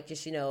conservative, like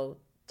just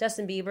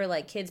Justin Bieber,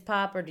 like kids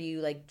pop, or do you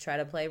like try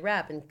to play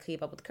rap and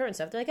keep up with the current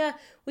stuff? They're like,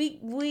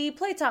 we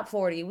play top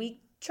 40. We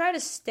try to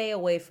stay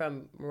away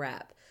from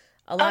rap.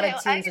 A lot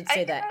of teams would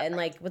say that, and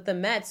like with the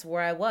Mets,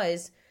 where I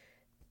was,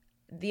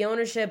 the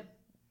ownership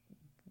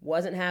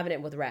wasn't having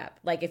it with rap.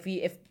 Like if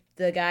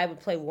the guy would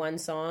play one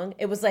song,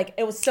 it was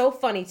so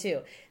funny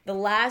too. The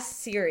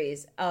last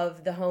series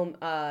of the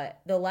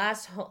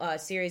last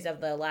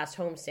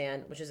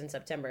homestand, which is in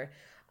September,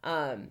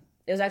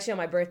 it was actually on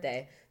my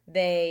birthday.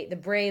 The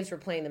Braves were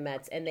playing the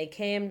Mets, and they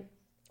came,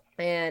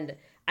 and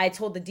I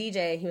told the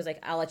DJ, he was like,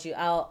 I'll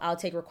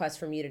take requests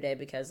from you today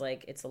because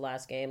like it's the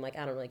last game. Like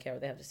I don't really care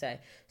what they have to say.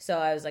 So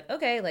I was like,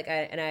 okay, like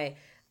I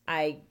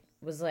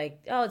was like,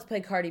 oh, let's play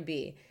Cardi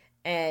B.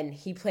 And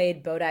he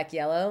played Bodak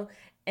Yellow,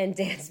 and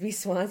Dansby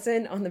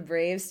Swanson on the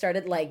Braves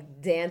started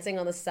like dancing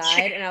on the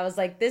side. And I was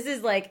like, this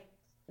is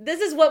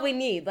what we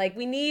need. Like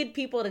we need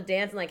people to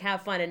dance and like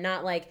have fun and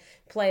not like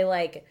play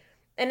like,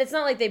 and it's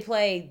not like they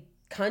play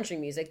country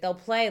music. They'll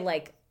play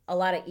like a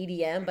lot of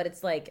EDM, but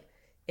it's like,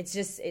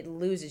 it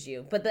loses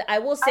you. But I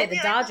will say the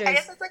Dodgers. I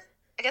guess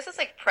it's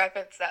like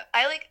preference though.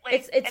 I like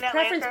it's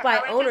preference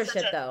by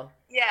ownership though.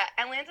 Yeah,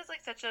 Atlanta's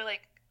like such a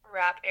like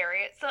rap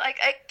area. So like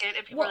I get it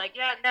if people are like,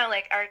 yeah, no,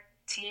 like our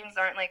teams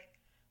aren't like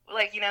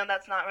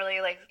that's not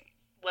really like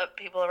what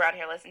people around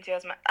here listen to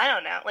as much. I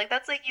don't know. Like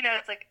that's like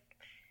it's like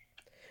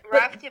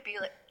rap could be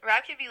like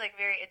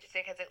very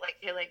interesting because it like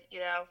you're like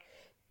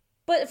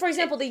But for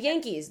example, the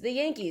Yankees,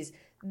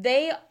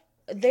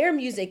 their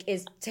music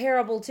is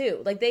terrible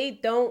too. Like they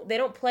don't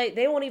play.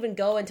 They won't even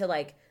go into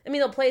like. I mean,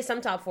 they'll play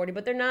some top 40,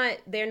 but they're not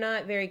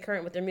very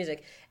current with their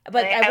music.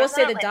 But I will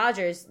say the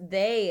Dodgers,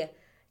 they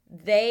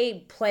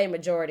play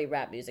majority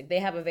rap music. They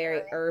have a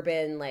very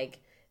urban like.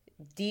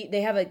 The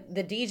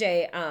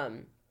DJ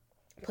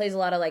plays a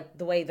lot of like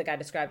the way the guy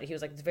described it. He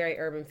was like it's very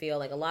urban feel,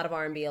 like a lot of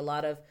R&B, a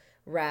lot of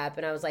rap,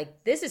 and I was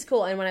like, this is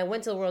cool. And when I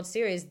went to the World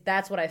Series,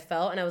 that's what I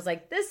felt, and I was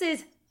like, this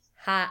is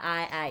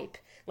hype.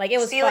 Like it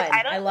was fun.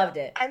 Like, I loved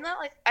it. I'm not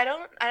like I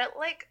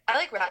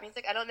like rap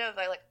music. I don't know if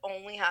I like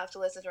only have to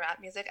listen to rap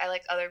music. I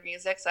like other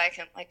music, so I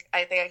think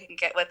I can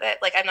get with it.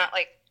 Like I'm not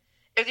like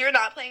if you're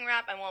not playing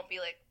rap, I won't be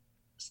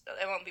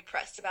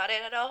pressed about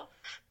it at all.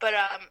 But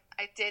I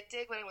did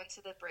dig when I went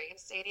to the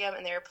Braves stadium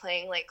and they were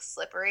playing like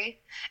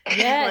Slippery.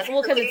 Yes,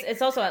 well, because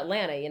it's also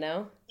Atlanta,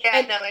 Yeah,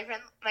 no,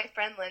 my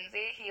friend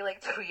Lindsay, he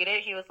like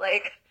tweeted, he was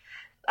like,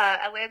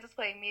 Atlanta's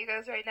playing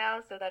Migos right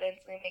now, so that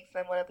instantly makes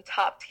them one of the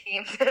top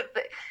teams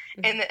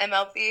in the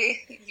MLB.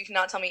 You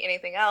cannot tell me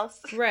anything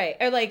else, right?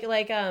 Or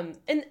and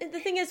the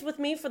thing is with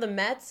me for the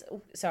Mets.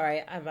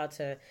 Sorry,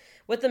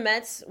 with the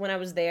Mets when I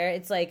was there.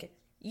 It's like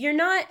you're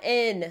not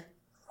in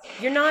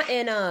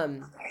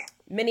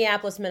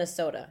Minneapolis,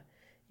 Minnesota.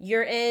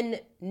 You're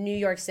in New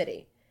York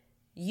City.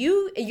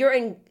 You're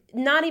in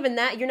not even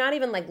that. You're not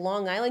even like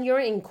Long Island. You're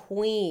in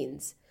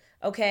Queens.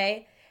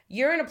 Okay,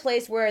 you're in a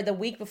place where the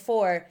week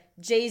before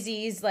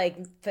Jay-Z's like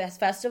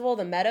festival,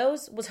 the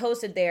Meadows, was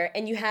hosted there,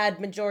 and you had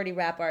majority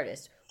rap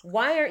artists.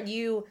 Why aren't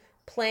you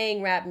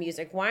playing rap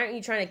music? Why aren't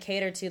you trying to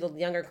cater to the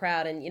younger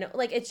crowd? And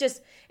like it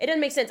doesn't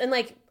make sense. And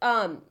like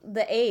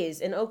the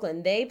A's in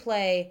Oakland, they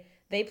play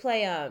Bay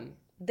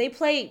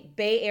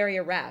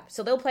Area rap.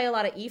 So they'll play a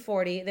lot of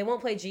E40. They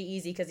won't play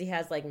G-Eazy because he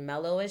has like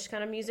mellowish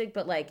kind of music,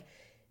 but like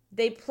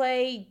they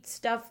play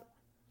stuff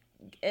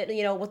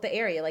with the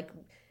area. Like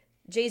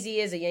Jay-Z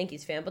is a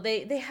Yankees fan, but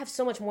they have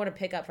so much more to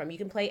pick up from. You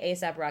can play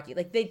A$AP Rocky.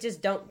 Like they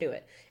just don't do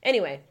it.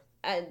 Anyway,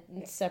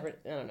 separate.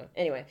 I don't know.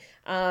 Anyway,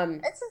 I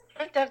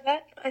dug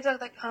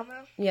that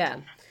combo. Yeah.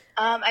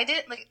 I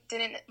didn't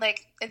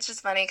like. It's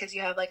just funny because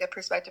you have like a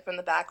perspective from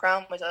the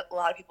background, which a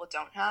lot of people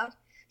don't have.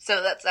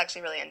 So that's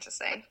actually really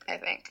interesting, I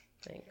think.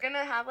 Thanks. We're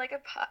gonna have an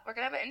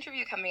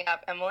interview coming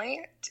up,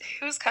 Emily.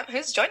 Who's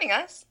joining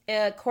us?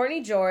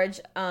 Courtney George,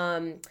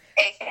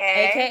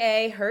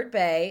 AKA Hurt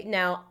Bay.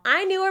 Now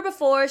I knew her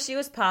before; she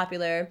was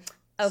popular.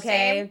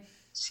 Okay,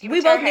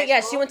 we both knew.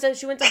 Yeah, she went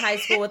to high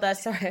school with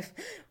us. Sorry,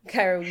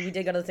 Kyra, we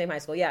did go to the same high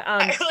school.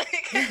 Yeah,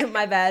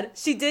 my bad.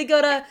 She did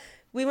go to.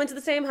 We went to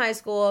the same high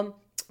school,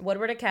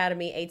 Woodward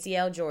Academy,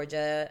 ATL,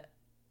 Georgia.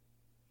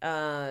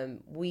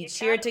 We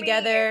cheered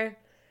together.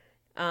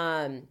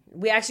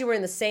 We actually were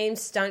in the same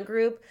stunt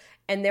group,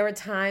 and there were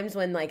times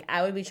when like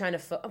I would be trying to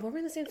were we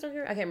in the same stunt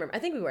group? I can't remember. I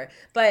think we were,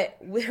 but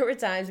there were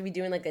times we'd be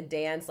doing like a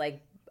dance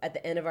like at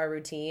the end of our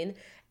routine,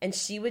 and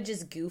she would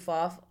just goof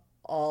off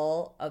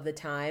all of the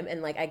time,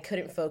 and like I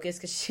couldn't focus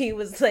because she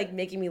was like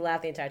making me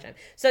laugh the entire time.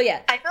 So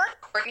yeah, I feel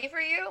like Courtney for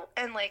you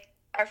and like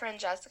our friend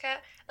Jessica,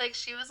 like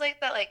she was like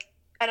that. Like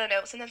I don't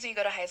know, sometimes when you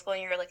go to high school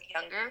and you're like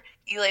younger,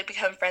 you like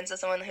become friends with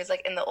someone who's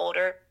like in the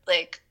older,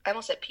 like I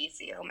almost said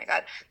PC, oh my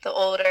god, the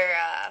older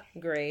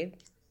grades.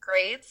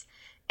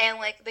 And,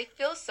 like, they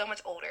feel so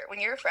much older. When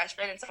you're a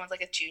freshman and someone's,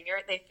 like, a junior,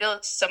 they feel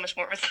so much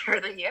more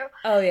mature than you.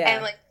 Oh, yeah.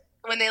 And, like,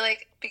 when they,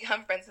 like,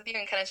 become friends with you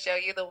and kind of show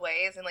you the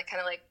ways and, like, kind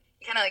of, like,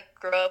 you kind of, like,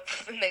 grow up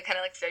and they kind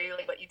of, like, show you,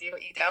 like, what you do,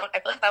 what you don't.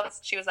 I feel like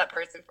she was that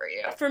person for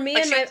you. For me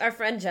like, and our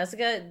friend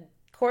Jessica,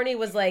 Courtney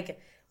was,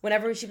 like,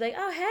 whenever she'd be like,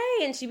 oh,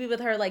 hey, and she'd be with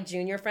her, like,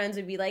 junior friends,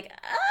 would be like,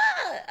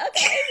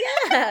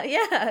 okay,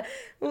 yeah,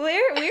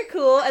 we're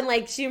cool. And,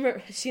 like, she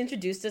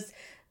introduced us.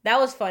 That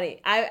was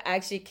funny. I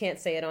actually can't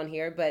say it on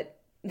here, but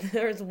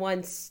there was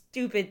one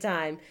stupid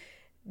time.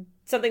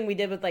 Something we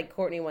did with, like,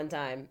 Courtney one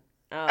time.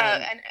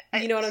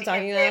 You know what I'm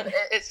talking about?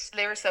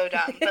 They were so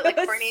dumb. But, like,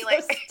 Courtney, so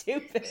like,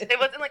 stupid. It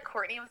wasn't, like,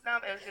 Courtney was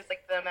dumb. It was just,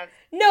 like, them as...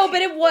 No,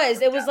 but it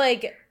was. It was,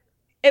 like...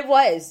 It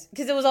was.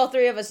 Because it was all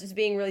three of us just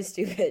being really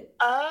stupid.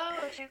 Oh,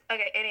 okay,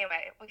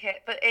 anyway. Okay,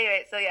 but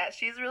anyway, so, yeah,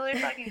 she's really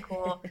fucking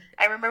cool.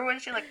 I remember when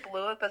she, like,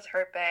 blew up as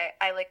Hurt Bae,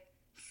 I, like,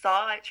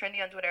 saw it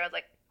trending on Twitter. I was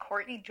like,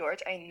 Courtney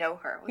George, I know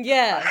her.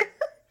 Yeah.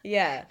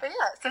 Yeah. But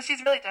yeah, so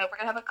she's really dope. We're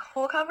going to have a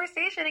cool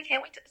conversation. I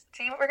can't wait to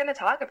see what we're going to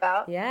talk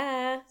about.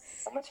 Yeah.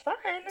 So much fun.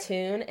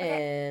 Tune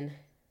in.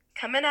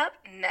 Coming up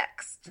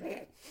next.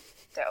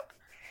 Dope.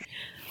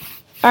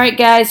 All right,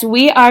 guys,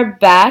 we are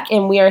back,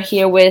 and we are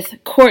here with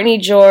Courtney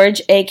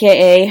George,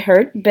 a.k.a.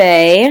 Hurt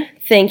Bae.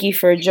 Thank you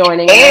for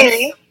joining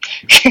us.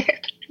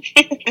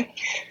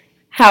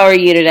 How are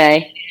you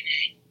today?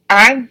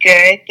 I'm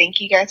good.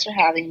 Thank you guys for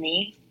having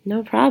me.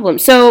 No problem.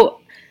 So,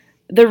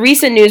 the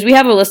recent news, we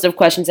have a list of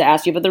questions to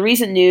ask you, but the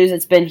recent news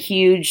that's been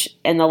huge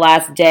in the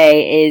last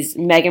day is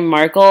Meghan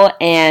Markle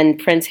and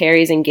Prince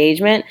Harry's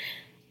engagement.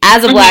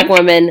 As a black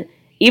woman,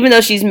 even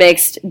though she's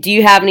mixed, do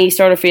you have any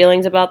sort of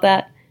feelings about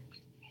that?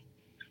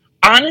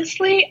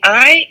 Honestly,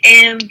 I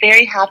am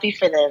very happy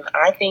for them.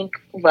 I think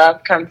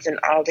love comes in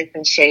all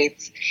different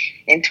shades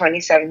in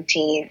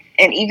 2017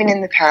 and even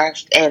in the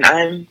past, and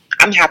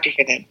I'm happy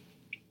for them.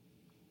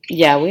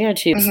 Yeah, we are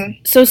too.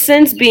 So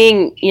since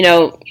being,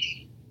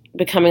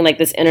 becoming like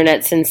this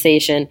internet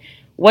sensation,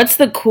 what's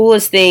the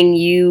coolest thing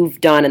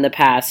you've done in the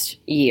past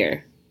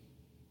year?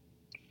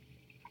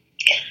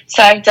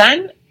 So I've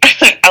done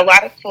a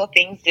lot of cool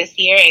things this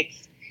year.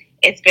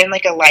 It's been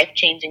like a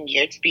life-changing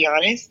year, to be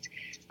honest.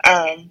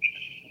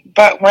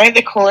 But one of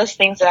the coolest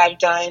things that I've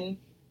done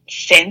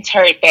since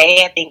Hurt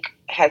Bae, I think,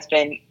 has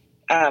been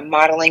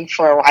modeling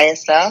for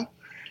YSL.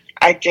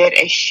 I did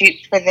a shoot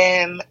for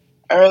them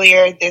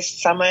earlier this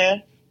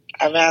summer,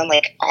 around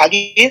like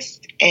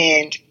August,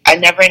 and I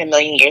never in a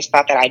million years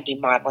thought that I'd be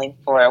modeling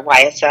for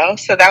YSL,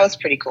 so that was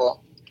pretty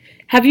cool.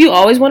 Have you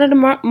always wanted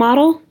to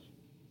model?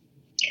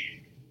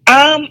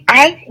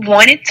 I've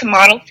wanted to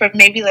model for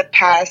maybe the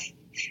past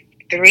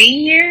 3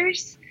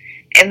 years.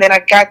 And then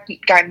I've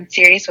gotten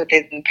serious with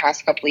it in the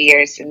past couple of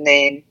years, and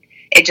then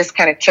it just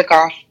kind of took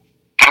off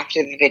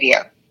after the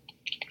video.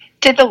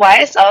 Did the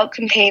YSL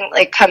campaign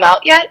like come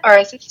out yet, or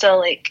is it still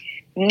like?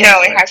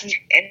 No, it hasn't.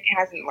 It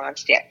hasn't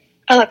launched yet.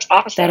 Oh, that's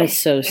awesome! That is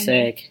so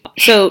sick.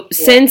 So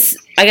since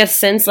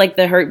like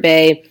the Hurt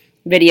Bae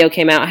video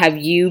came out, have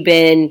you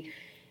been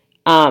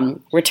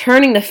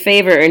returning the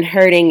favor and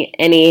hurting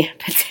any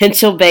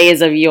potential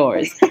baes of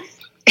yours?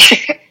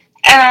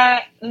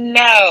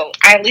 No,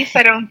 at least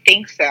I don't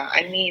think so.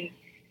 I mean,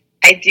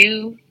 I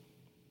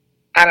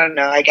don't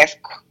know, I guess,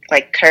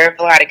 like, curve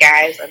a lot of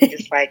guys. I'm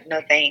just like,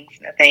 no thanks.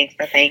 But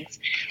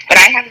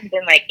I haven't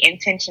been, like,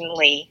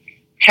 intentionally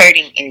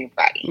hurting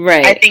anybody.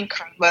 Right. I think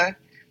karma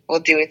will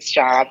do its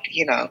job,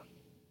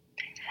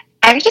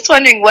 I'm just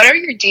wondering, what are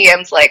your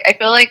DMs like? I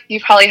feel like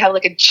you probably have,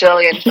 like, a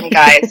jillion from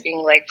guys being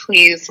like,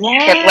 please,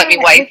 let me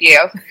wipe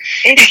you.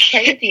 It's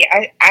crazy.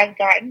 I've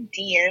gotten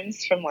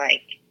DMs from,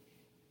 like,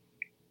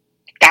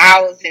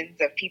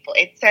 thousands of people.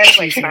 It says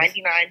like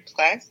 99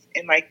 plus,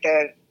 and like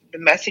the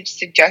message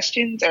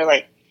suggestions or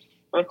like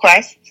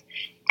requests.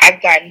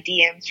 I've gotten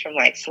DMs from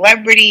like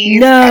celebrities.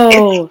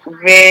 No, it's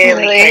really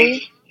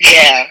crazy.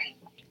 Yeah.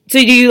 So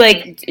do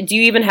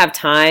you even have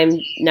time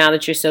now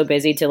that you're so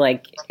busy to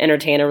like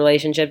entertain a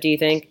relationship? Do you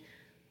think?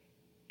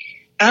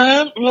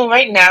 Well,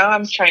 right now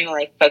I'm trying to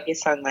like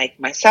focus on like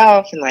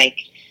myself and like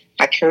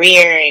my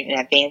career and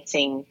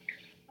advancing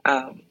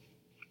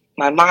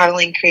my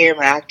modeling career,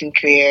 my acting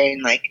career,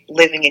 and like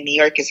living in New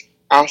York is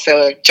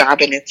also a job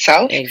in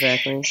itself.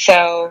 Exactly.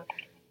 So,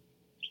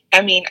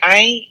 I mean,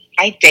 I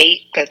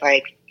date, but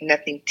like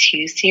nothing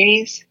too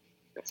serious.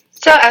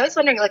 So I was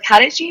wondering, like, how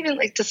did you even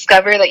like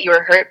discover that you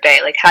were Hurt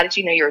Bae? Like, how did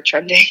you know you were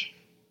trending?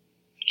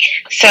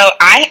 So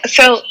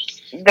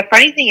the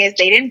funny thing is,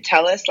 they didn't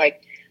tell us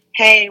like,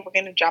 hey, we're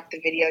gonna drop the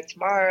video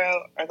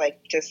tomorrow, or like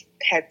just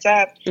heads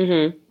up,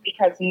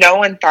 because no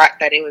one thought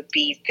that it would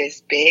be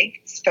this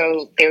big.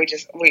 So they were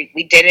just we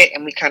did it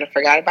and we kind of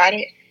forgot about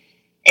it,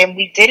 and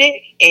we did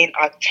it in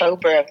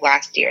October of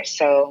last year.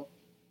 So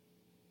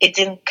it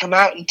didn't come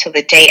out until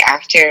the day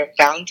after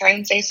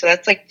Valentine's Day. So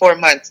that's like 4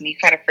 months, and you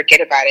kind of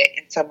forget about it.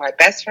 And so my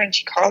best friend,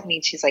 she called me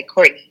and she's like,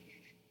 Courtney,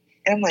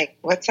 and I'm like,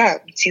 what's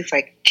up? And she's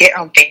like, get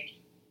on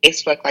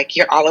Facebook, like,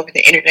 you're all over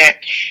the internet.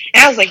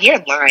 And I was like,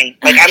 you're lying.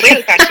 Like, I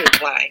literally thought she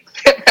was lying.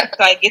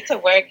 So I get to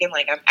work, and,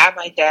 like, I'm at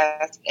my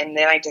desk, and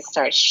then I just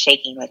start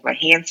shaking. Like, my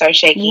hands start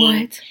shaking.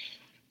 What?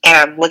 And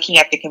I'm looking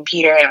at the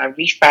computer, and I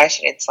refresh,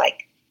 and it's,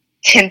 like,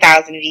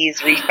 10,000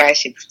 views,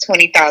 refresh. It's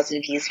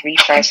 20,000 views,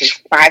 refresh.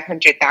 It's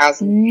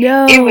 500,000.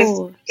 No. It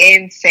was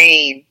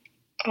insane.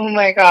 Oh,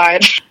 my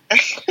God.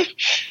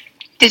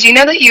 Did you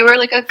know that you were,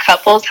 like, a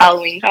couple's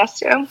Halloween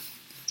costume?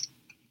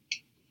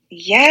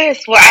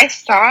 Yes. Well, I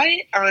saw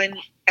it on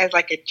as,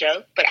 like, a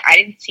joke, but I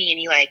didn't see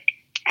any, like,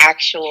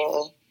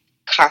 actual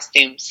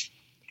costumes.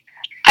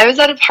 I was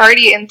at a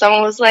party and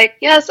someone was like,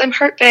 "Yes, I'm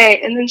Hurt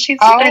Bay," and then he's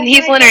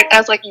Leonard. I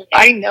was like,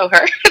 "I know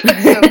her."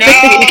 That's so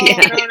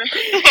No.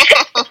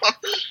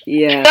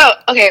 Yeah. So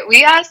okay,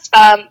 we asked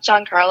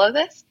Giancarlo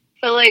this,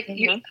 but like,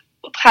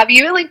 have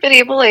you like been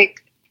able,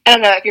 like, I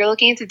don't know, if you're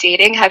looking into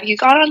dating, have you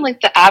gone on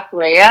like the app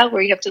Raya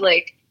where you have to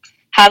like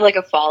have like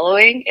a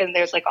following and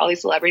there's like all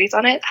these celebrities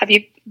on it? Have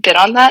you been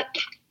on that?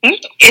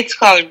 It's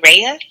called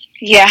Raya?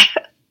 Yeah.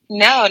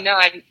 No,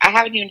 I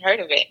haven't even heard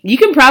of it. You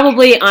can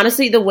probably,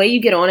 honestly, the way you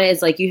get on it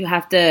is like you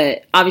have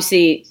to,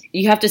 obviously,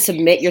 you have to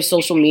submit your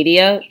social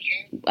media,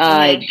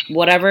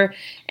 whatever.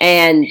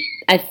 And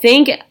I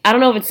think, I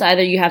don't know if it's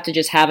either you have to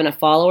just have enough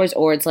followers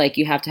or it's like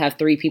you have to have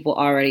 3 people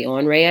already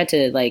on Raya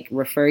to like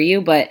refer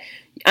you. But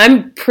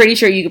I'm pretty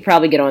sure you could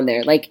probably get on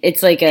there. Like,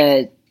 it's like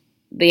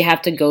they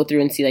have to go through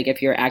and see like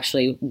if you're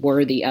actually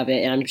worthy of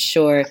it. And I'm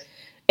sure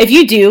if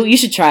you do, you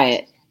should try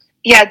it.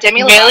 Yeah,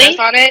 Demi Lovato's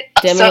on it.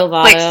 Demi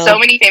Lovato. Like, so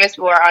many famous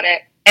people are on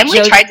it.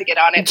 Emily tried to get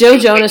on it. Joe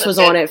Jonas was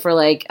on it for,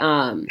 like,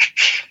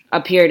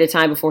 a period of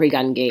time before he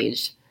got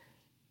engaged.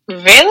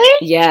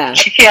 Really? Yeah.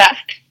 Yeah.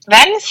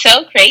 That is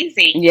so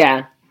crazy.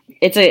 Yeah.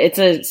 It's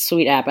a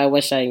sweet app. I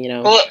wish I,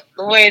 Well,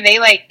 were they,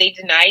 like, they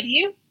denied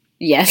you?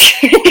 Yes.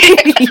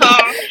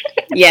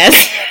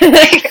 Yes.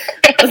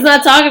 Let's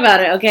not talk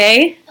about it,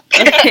 okay?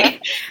 Okay.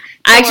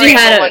 I actually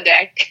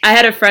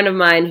had a friend of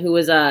mine who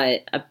was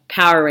a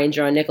Power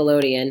Ranger on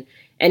Nickelodeon,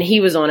 and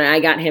he was on it. I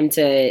got him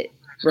to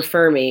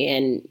refer me,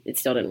 and it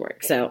still didn't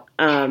work. So,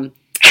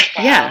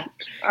 yeah.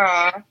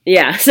 Aww.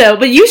 Yeah, so,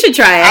 but you should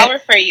try it. I'll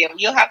refer you.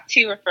 You'll have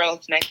 2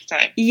 referrals next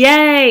time.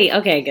 Yay!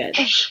 Okay, good.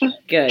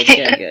 Good.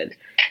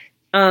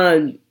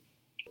 The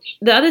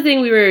other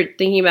thing we were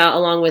thinking about,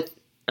 along with,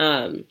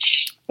 I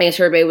guess,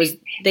 Herbe, was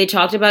they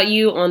talked about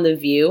you on The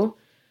View,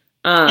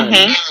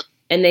 and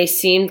they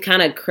seemed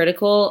kind of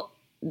critical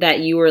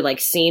that you were, like,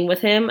 seen with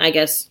him, I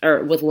guess,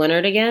 or with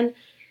Leonard again.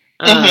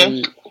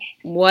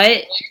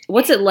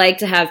 What's it like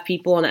to have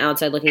people on the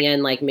outside looking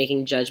in, like,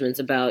 making judgments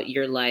about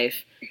your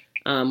life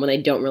when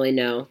they don't really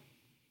know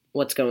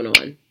what's going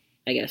on,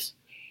 I guess?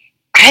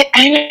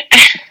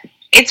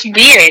 It's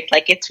weird.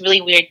 Like, it's really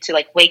weird to,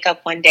 like, wake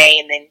up one day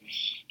and then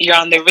you're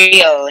on The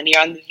Real and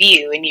you're on The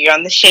View and you're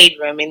on The Shade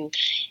Room and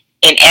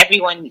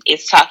everyone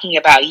is talking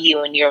about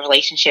you and your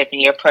relationship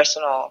and your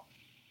personal,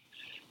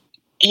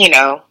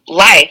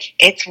 life.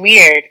 It's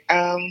weird.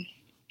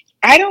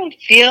 I don't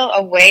feel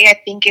a way. I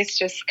think it's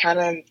just kind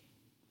of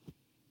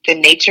the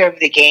nature of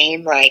the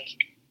game. Like,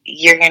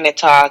 you're going to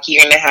talk,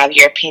 you're going to have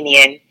your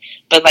opinion.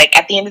 But, like,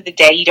 at the end of the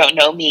day, you don't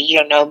know me. You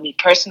don't know me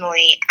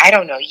personally. I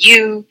don't know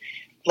you.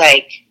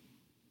 Like,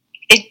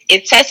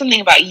 it says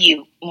something about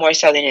you more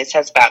so than it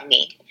says about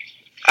me.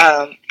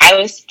 I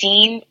was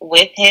seen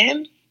with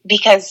him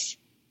because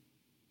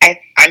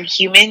I'm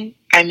human.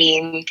 I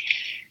mean,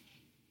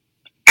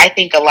 I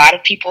think a lot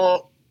of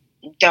people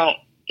don't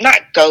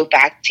not go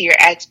back to your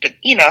ex, but,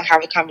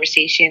 have a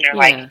conversation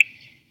or,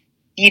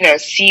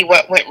 see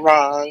what went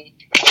wrong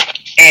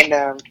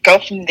and go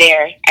from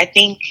there. I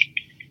think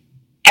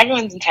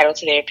everyone's entitled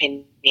to their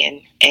opinion,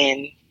 and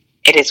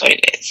it is what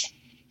it is.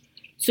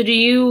 So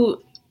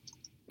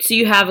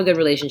you have a good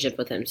relationship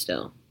with him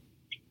still?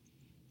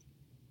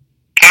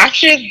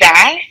 After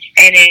that,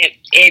 and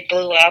it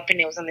blew up,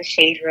 and it was on The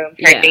Shade Room,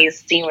 her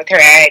days seen with her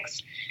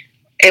ex,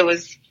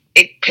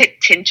 it put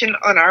tension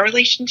on our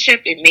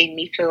relationship. It made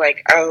me feel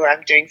like, oh,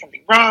 I'm doing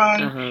something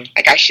wrong.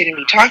 Like, I shouldn't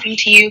be talking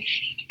to you.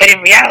 But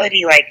in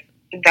reality, like,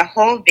 the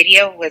whole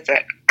video was an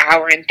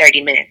hour and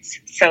 30 minutes.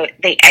 So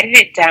they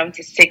edited it down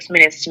to 6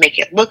 minutes to make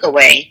it look a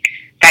way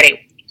that it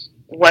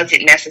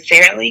wasn't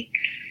necessarily.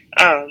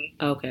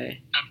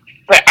 Okay.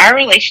 But our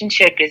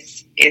relationship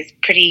is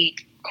pretty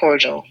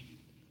cordial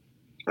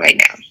right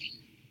now.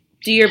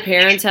 Do your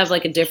parents have,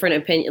 like, a different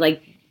opinion?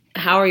 Like,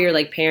 how are your,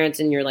 like,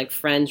 parents and your, like,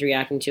 friends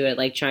reacting to it?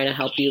 Like, trying to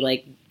help you,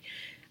 like,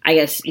 I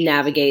guess,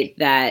 navigate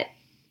that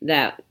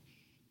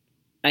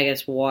I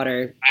guess,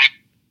 water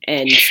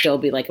and still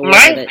be, like,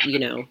 aware that,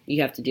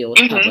 you have to deal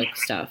with public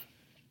stuff.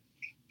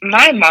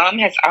 My mom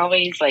has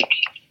always, like,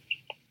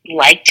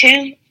 liked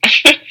him.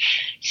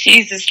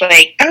 She's just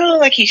like, oh,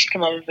 like, he should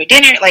come over for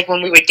dinner, like,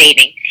 when we were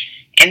dating.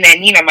 And then,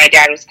 my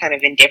dad was kind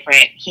of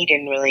indifferent. He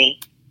didn't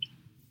really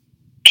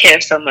care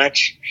so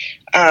much.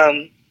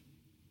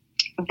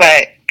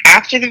 But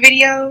after the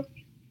video,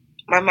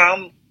 my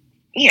mom,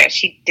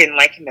 she didn't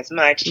like him as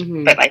much.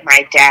 But, like,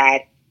 my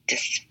dad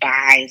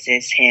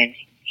despises him.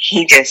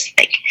 he just,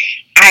 like,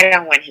 I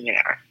don't want him in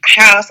our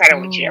house. I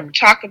don't want you to ever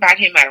talk about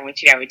him. I don't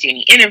want you to ever do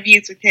any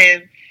interviews with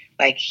him.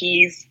 Like,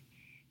 he's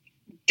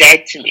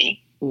dead to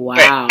me.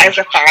 Wow. But as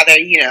a father,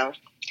 you know,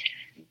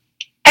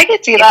 I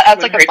could see that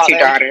as like a father.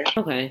 Daughter.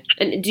 Okay.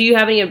 And do you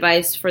have any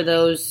advice for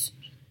those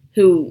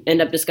who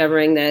end up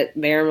discovering that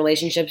they're in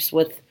relationships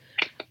with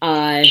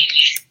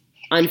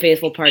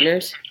unfaithful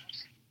partners?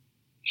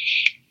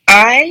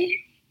 I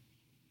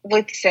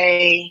would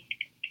say,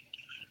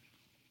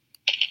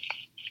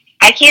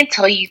 I can't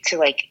tell you to,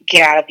 like,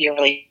 get out of your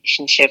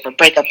relationship or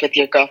break up with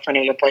your girlfriend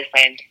or your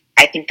boyfriend.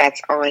 I think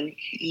that's on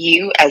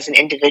you as an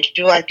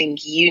individual. I think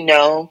you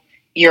know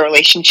your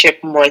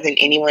relationship more than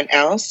anyone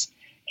else.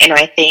 And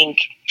I think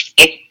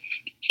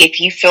if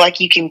you feel like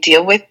you can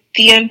deal with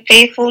the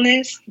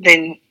unfaithfulness,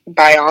 then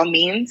by all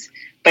means.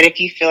 But if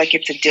you feel like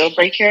it's a deal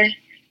breaker,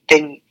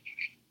 then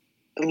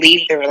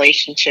leave the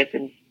relationship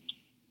and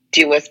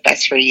do what's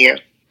best for you.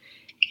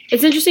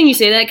 It's interesting you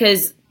say that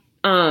because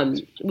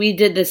we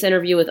did this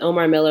interview with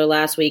Omar Miller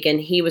last week, and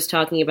he was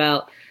talking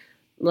about,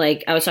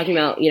 like, I was talking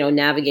about, you know,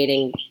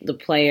 navigating the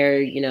player,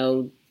 you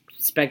know,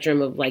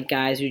 spectrum of, like,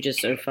 guys who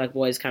just are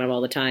fuckboys kind of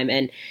all the time.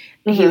 And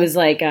he was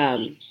like,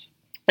 and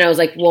I was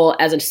like, well,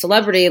 as a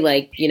celebrity,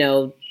 like, you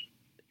know,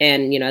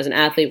 and, you know, as an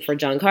athlete for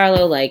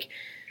Giancarlo, like,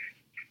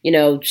 you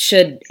know,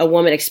 should a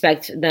woman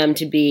expect them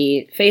to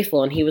be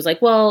faithful? And he was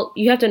like, well,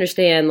 you have to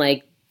understand,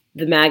 like,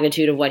 the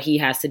magnitude of what he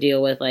has to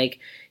deal with. Like,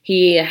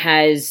 he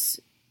has,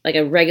 like,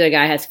 a regular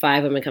guy has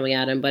 5 women coming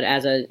at him, but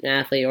as an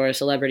athlete or a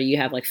celebrity, you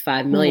have, like,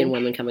 5 million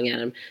women coming at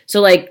him.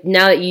 So, like,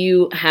 now that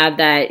you have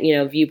that, you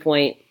know,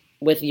 viewpoint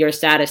with your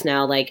status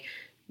now, like,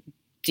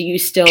 do you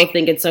still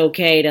think it's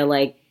okay to,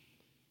 like,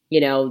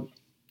 you know,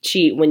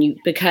 cheat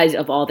because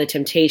of all the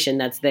temptation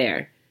that's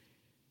there?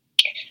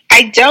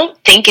 I don't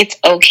think it's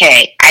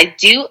okay. I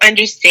do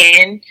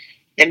understand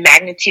the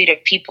magnitude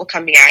of people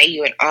coming at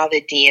you and all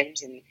the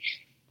DMs and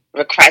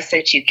requests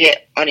that you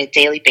get on a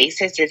daily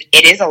basis. It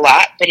is a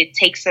lot, but it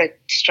takes a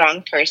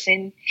strong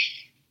person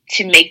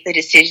to make the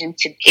decision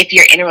to, if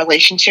you're in a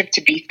relationship,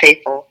 to be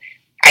faithful.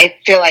 I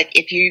feel like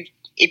if you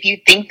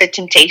think the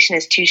temptation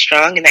is too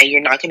strong and that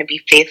you're not going to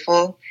be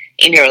faithful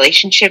in your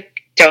relationship,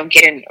 don't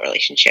get in a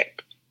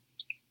relationship.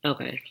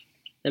 Okay.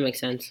 That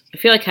makes sense. I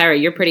feel like,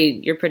 Kyra, you're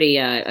pretty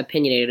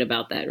opinionated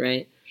about that,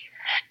 right?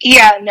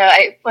 Yeah, no,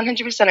 I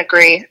 100%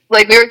 agree.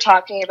 Like, we were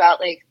talking about,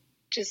 like,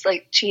 just,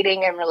 like,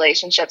 cheating in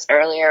relationships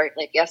earlier,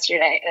 like,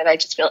 yesterday, and I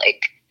just feel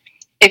like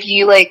if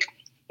you, like,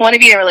 want to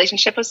be in a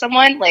relationship with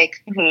someone, like,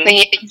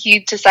 then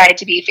you decide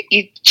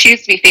you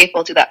choose to be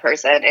faithful to that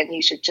person, and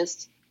you should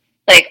just,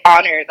 like,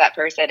 honor that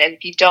person. And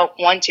if you don't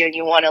want to and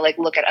you want to, like,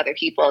 look at other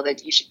people, then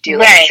you should do,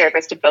 like, a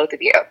service to both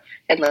of you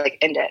and, like,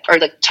 end it, or,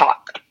 like,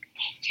 talk.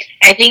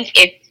 I think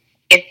if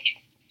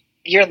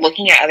you're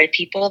looking at other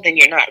people, then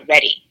you're not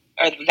ready.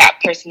 Or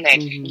that person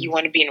that you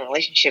want to be in a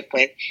relationship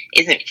with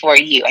isn't for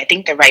you. I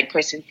think the right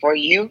person for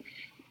you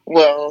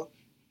will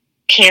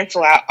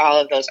cancel out all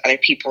of those other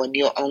people, and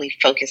you'll only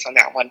focus on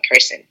that one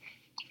person.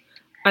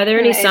 Are there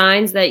any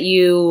signs that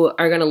you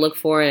are going to look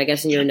for, I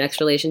guess, in your next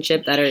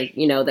relationship that are,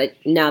 you know, that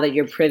now that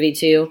you're privy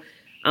to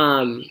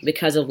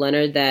because of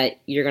Leonard, that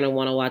you're going to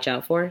want to watch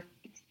out for?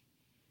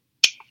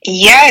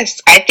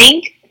 Yes, I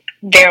think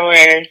there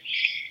were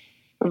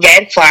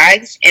red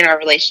flags in our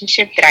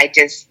relationship that I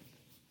just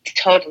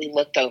totally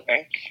looked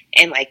over.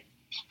 And, like,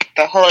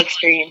 the whole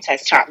experience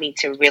has taught me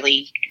to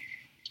really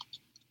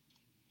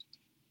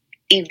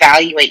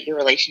evaluate your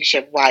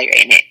relationship while you're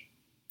in it.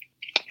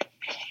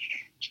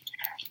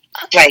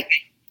 Like,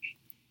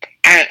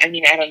 I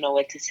mean, I don't know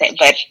what to say,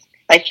 but,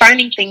 like,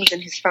 finding things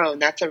in his phone,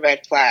 that's a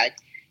red flag.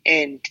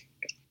 And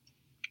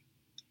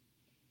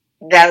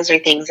those are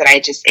things that I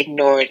just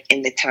ignored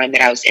in the time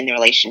that I was in the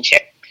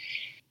relationship.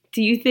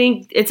 Do you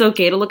think it's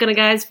okay to look at a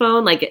guy's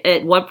phone? Like,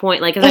 at what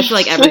point, like, because I feel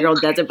like every girl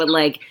does it, but,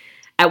 like,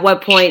 at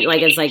what point,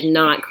 like, it's, like,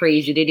 not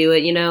crazy to do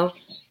it, you know?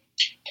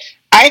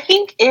 I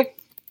don't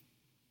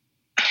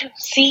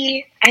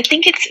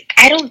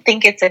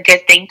think it's a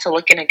good thing to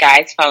look in a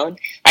guy's phone.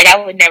 Like,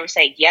 I would never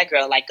say, yeah,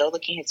 girl, like, go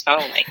look in his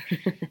phone, like,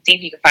 see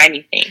if you can find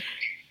anything.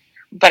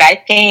 But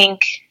I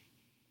think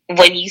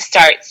when you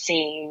start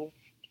seeing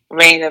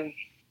random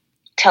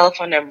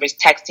telephone numbers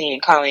texting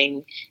and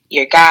calling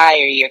your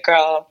guy or your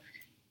girl,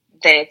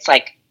 then it's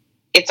like,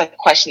 it's a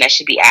question that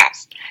should be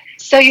asked.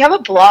 So you have a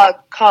blog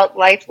called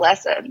Life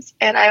Lessons,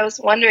 and I was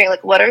wondering,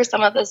 like, what are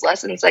some of those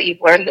lessons that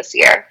you've learned this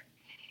year?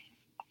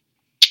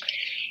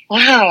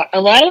 Wow,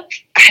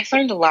 I've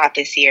learned a lot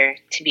this year,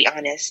 to be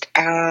honest.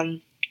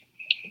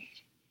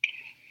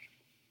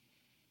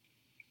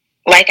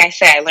 Like I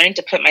said, I learned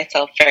to put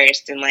myself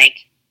first, and, like,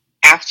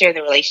 after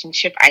the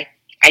relationship, I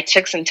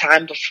took some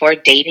time before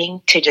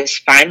dating to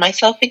just find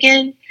myself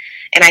again,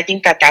 and I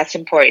think that that's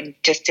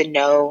important, just to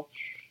know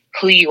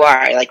who you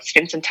are, like,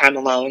 spend some time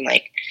alone.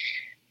 Like,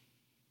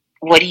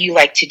 what do you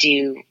like to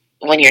do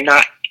when you're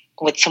not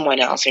with someone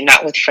else or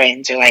not with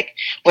friends, or, like,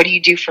 what do you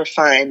do for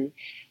fun?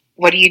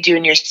 What do you do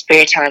in your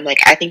spare time? Like,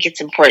 I think it's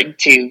important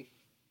to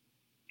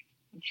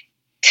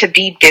to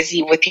be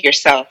busy with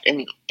yourself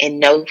and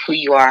know who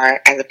you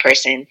are as a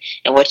person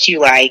and what you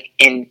like,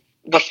 and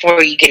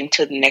before you get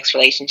into the next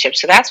relationship.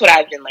 So that's what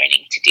I've been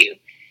learning to do.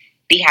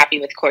 Be happy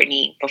with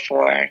Courtney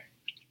before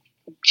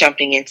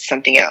jumping into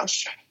something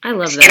else. I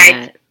love that.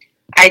 And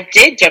I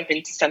did jump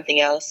into something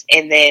else,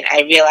 and then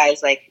I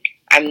realized, like,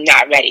 I'm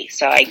not ready.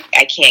 So I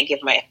can't give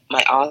my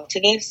all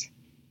to this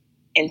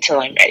until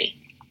I'm ready.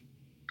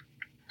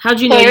 How'd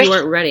you know you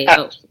weren't ready?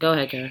 Oh, go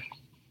ahead, Kara.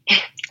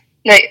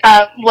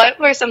 What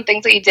were some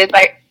things that you did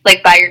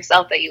by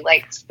yourself that you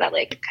liked, that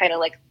like kind of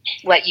like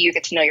let you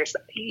get to know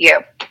yourself?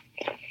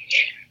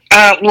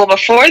 Well,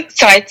 before,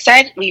 so I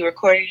said we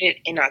recorded it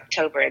in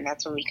October, and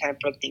that's when we kind of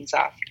broke things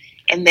off.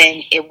 And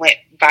then it went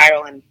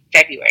viral in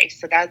February.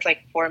 So that was like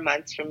 4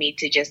 months for me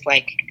to just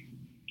like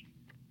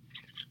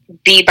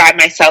be by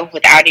myself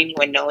without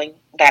anyone knowing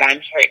that I'm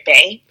Hurt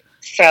Bae.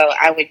 So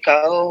I would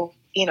go,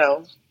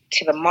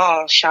 to the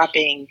mall,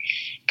 shopping,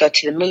 go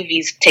to the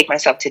movies, take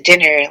myself to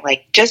dinner,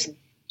 like just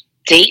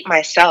date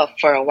myself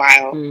for a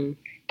while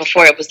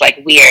before it was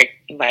like weird.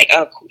 Like,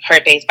 oh,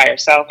 Hurt Bae's by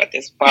herself at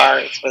this bar.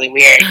 It's really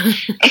weird.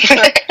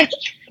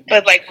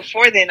 But like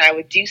before then, I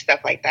would do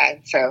stuff like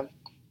that. So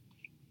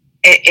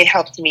it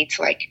helped me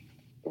to like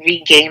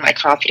regain my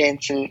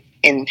confidence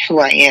in who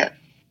I am.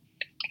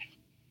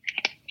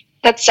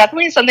 That's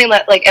definitely something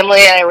that like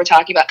Emily and I were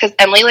talking about, because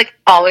Emily like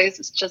always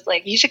is just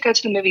like, you should go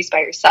to the movies by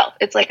yourself.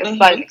 It's like a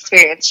fun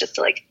experience just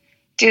to like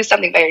do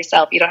something by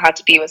yourself. You don't have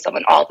to be with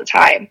someone all the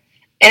time,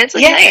 and it's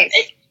like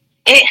nice.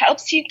 It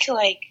helps you to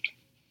like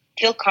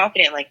feel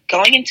confident, like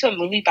going into a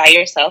movie by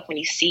yourself when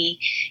you see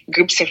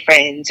groups of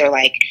friends or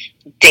like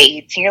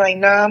dates, and you're like,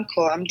 no, I'm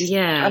cool. I'm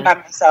by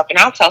myself, and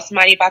I'll tell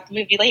somebody about the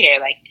movie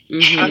later. Like,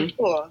 I'm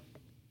cool.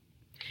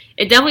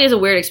 It definitely is a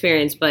weird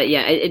experience, but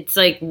yeah, it's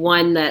like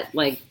one that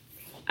like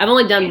I've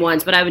only done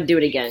once, but I would do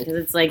it again because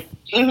it's like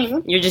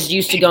you're just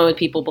used to going with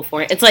people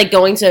before. It's like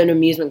going to an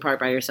amusement park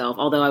by yourself,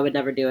 although I would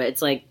never do it.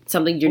 It's like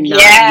something you're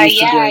not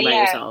used to doing by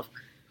yourself.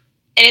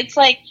 And it's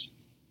like,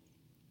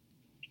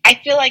 I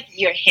feel like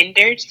you're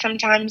hindered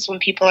sometimes when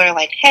people are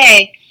like,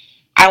 hey,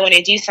 I want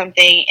to do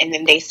something, and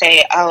then they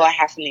say, oh, I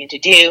have something to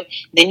do.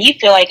 Then you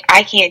feel like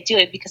I can't do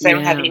it because I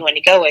don't have anyone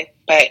to go with.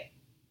 But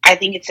I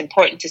think it's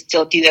important to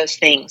still do those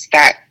things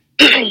that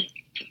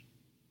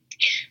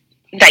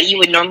that you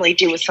would normally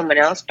do with someone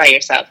else by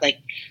yourself. Like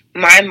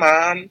my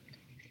mom,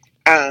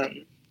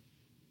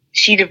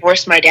 she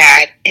divorced my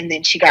dad, and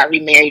then she got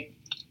remarried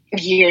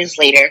years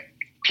later.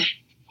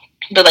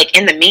 But like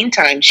in the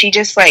meantime, she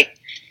just like,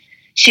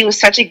 she was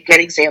such a good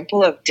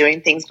example of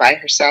doing things by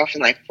herself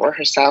and like for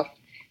herself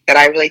that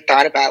I really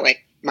thought about.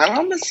 Like my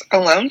mom was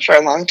alone for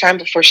a long time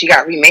before she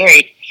got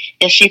remarried,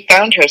 and she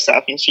found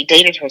herself and she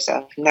dated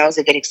herself, and that was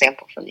a good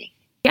example for me.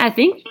 Yeah, I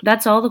think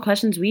that's all the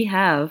questions we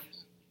have.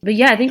 But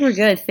yeah, I think we're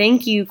good.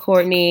 Thank you,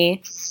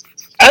 Courtney.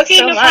 Okay,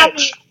 no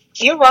problem.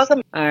 You're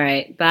welcome. All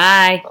right,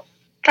 bye.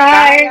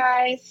 Bye,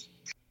 guys.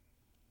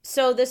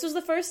 So this was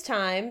the first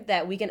time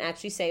that we can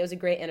actually say it was a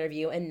great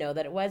interview and know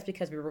that it was,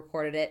 because we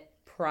recorded it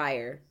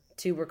prior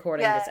to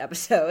recording this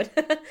episode.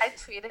 I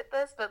tweeted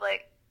this, but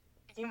like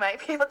you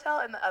might be able to tell,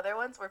 and the other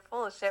ones were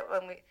full of shit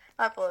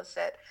not full of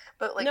shit,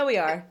 but like, no, we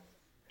are.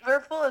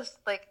 We're full of,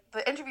 like,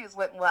 the interviews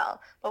went well,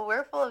 but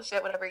we're full of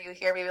shit whenever you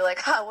hear me be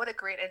like, what a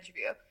great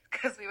interview,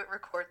 because we would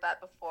record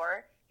that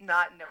before,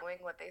 not knowing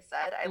what they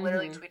said. I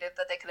literally tweeted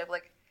that they could have,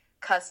 like,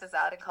 cussed us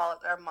out and called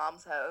our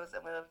moms hoes,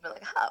 and we would have been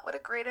like, what a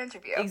great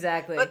interview.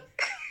 Exactly.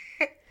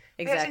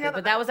 Exactly,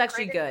 but that was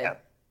actually good. Interview.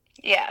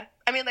 Yeah.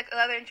 I mean, like, the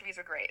other interviews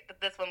were great, but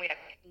this one we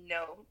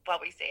know while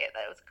we say it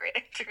that it was a great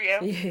interview.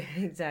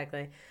 Yeah,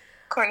 exactly.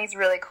 Courtney's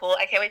really cool.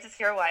 I can't wait to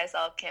see her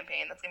YSL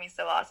campaign. That's going to be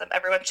so awesome.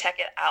 Everyone check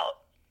it out.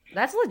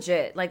 That's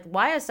legit. Like,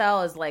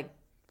 YSL is, like,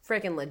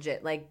 freaking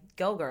legit. Like,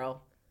 go,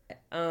 girl.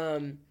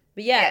 But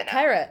yeah,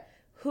 Kyra,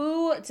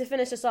 to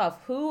finish this off,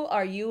 who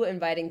are you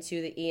inviting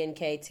to the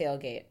E&K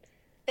tailgate?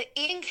 The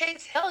E&K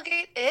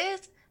tailgate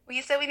is,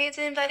 we said we need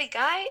to invite a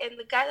guy, and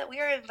the guy that we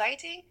are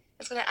inviting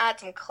is going to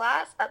add some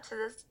class up to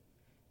this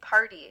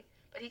party.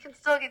 But he can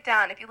still get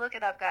down. If you look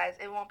it up, guys,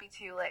 it won't be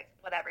too, like,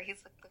 whatever.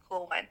 He's the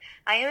cool one.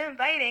 I am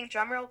inviting,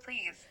 drumroll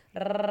please,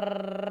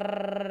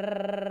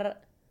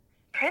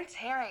 Prince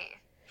Harry.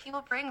 He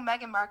will bring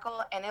Meghan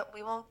Markle, and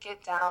we will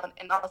get down.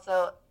 And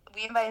also,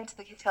 we invite him to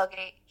the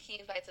tailgate. He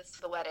invites us to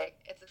the wedding.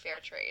 It's a fair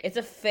trade. It's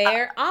a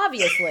fair,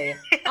 obviously.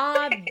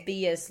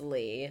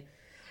 Obviously.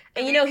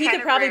 And, he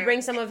could probably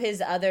bring some of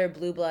his other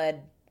blue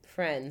blood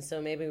friends,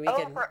 so maybe we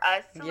could for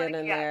us to, get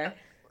in there.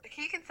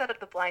 He can set up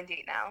the blind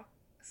date now.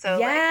 So,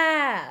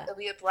 it'll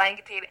be a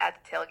blind date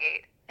at the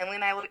tailgate. Emily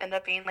and I will end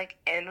up being, like,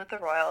 in with the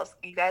royals.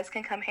 You guys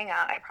can come hang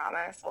out, I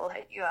promise. We'll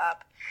hit you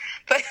up.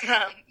 But,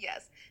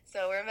 yes.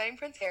 So we're inviting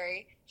Prince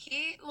Harry.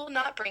 He will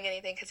not bring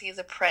anything because he is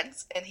a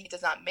prince and he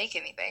does not make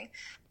anything.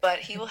 But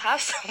he will have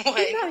someone.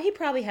 He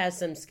probably has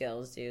some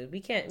skills, dude.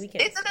 We can't. They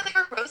said that they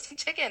were roasting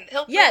chicken.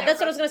 That's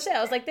what I was gonna say.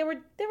 I was like, they were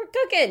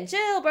cooking.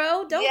 Chill,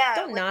 bro.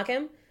 Don't knock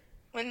him.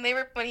 When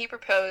he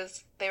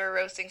proposed, they were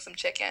roasting some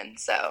chicken.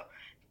 So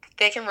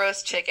they can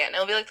roast chicken.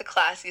 It'll be like the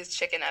classiest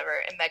chicken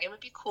ever. And Meghan would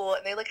be cool.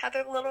 And they like have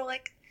their little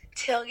like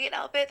tailgate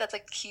outfit that's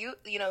like cute,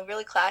 you know,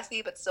 really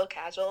classy but still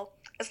casual.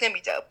 It's gonna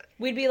be dope.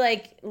 We'd be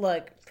like,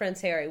 look,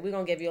 Prince Harry, we're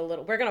gonna give you a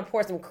little. We're gonna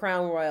pour some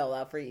Crown Royal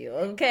out for you,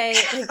 okay?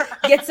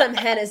 Get some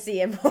Hennessy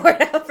and pour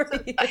it out for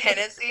you. A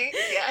Hennessy,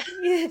 yeah.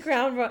 Yeah,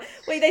 Crown Royal.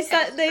 Wait, they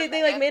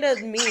like made a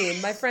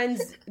meme. My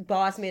friend's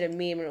boss made a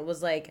meme, and it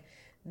was like,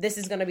 this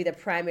is gonna be the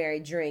primary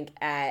drink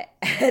at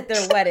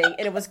their wedding,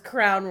 and it was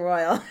Crown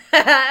Royal.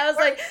 I was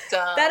like,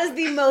 that is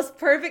the most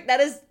perfect. That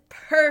is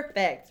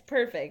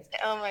perfect.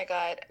 Oh my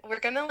god, we're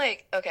gonna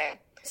like okay.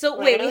 So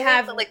wait, we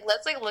have like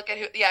let's like look at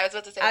who. Yeah, I was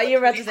about to say. Oh, you're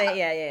about to say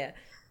yeah.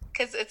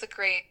 Because it's a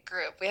great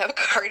group. We have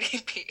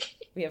Cardi B.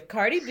 We have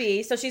Cardi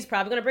B, so she's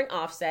probably gonna bring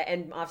Offset,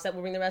 and Offset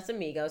will bring the rest of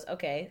Migos.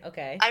 Okay.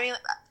 I mean,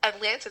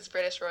 Atlanta's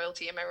British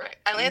royalty. Am I right?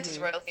 Atlanta's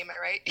royalty. Am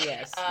I right?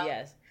 Yes.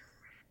 Yes.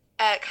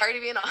 Cardi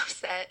B and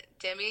Offset,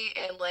 Demi,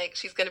 and like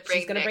she's gonna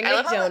bring. Nick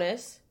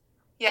Jonas.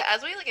 Yeah,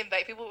 as we like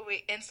invite people,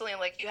 we instantly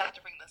like you have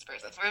to bring this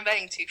person. So we're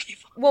inviting 2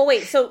 people. Well,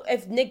 wait. So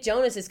if Nick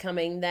Jonas is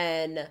coming,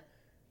 then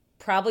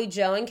probably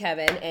Joe and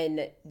Kevin,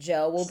 and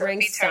Joe will bring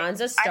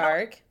Sansa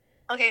Stark.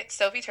 Okay,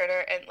 Sophie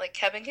Turner and like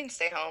Kevin can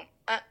stay home.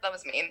 That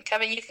was mean.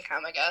 Kevin, you can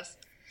come, I guess.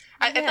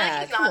 I feel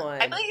like he's not.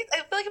 I feel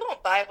like he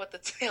won't vibe with the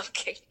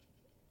tailgate.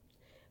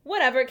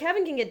 Whatever,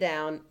 Kevin can get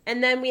down,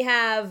 and then we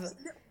have.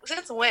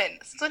 Since when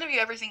have you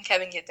ever seen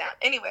Kevin get down?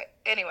 Anyway,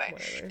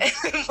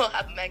 we'll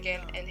have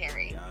Meghan and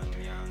Harry.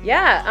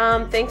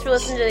 Yeah. Thanks for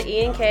listening to the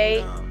E and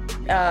K.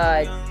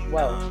 I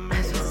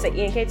was supposed to say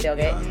E and K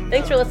tailgate.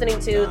 Thanks for listening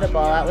to The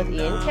Ball Out with E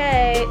and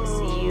K.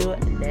 See you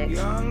next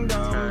time.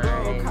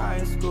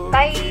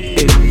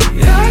 Bye.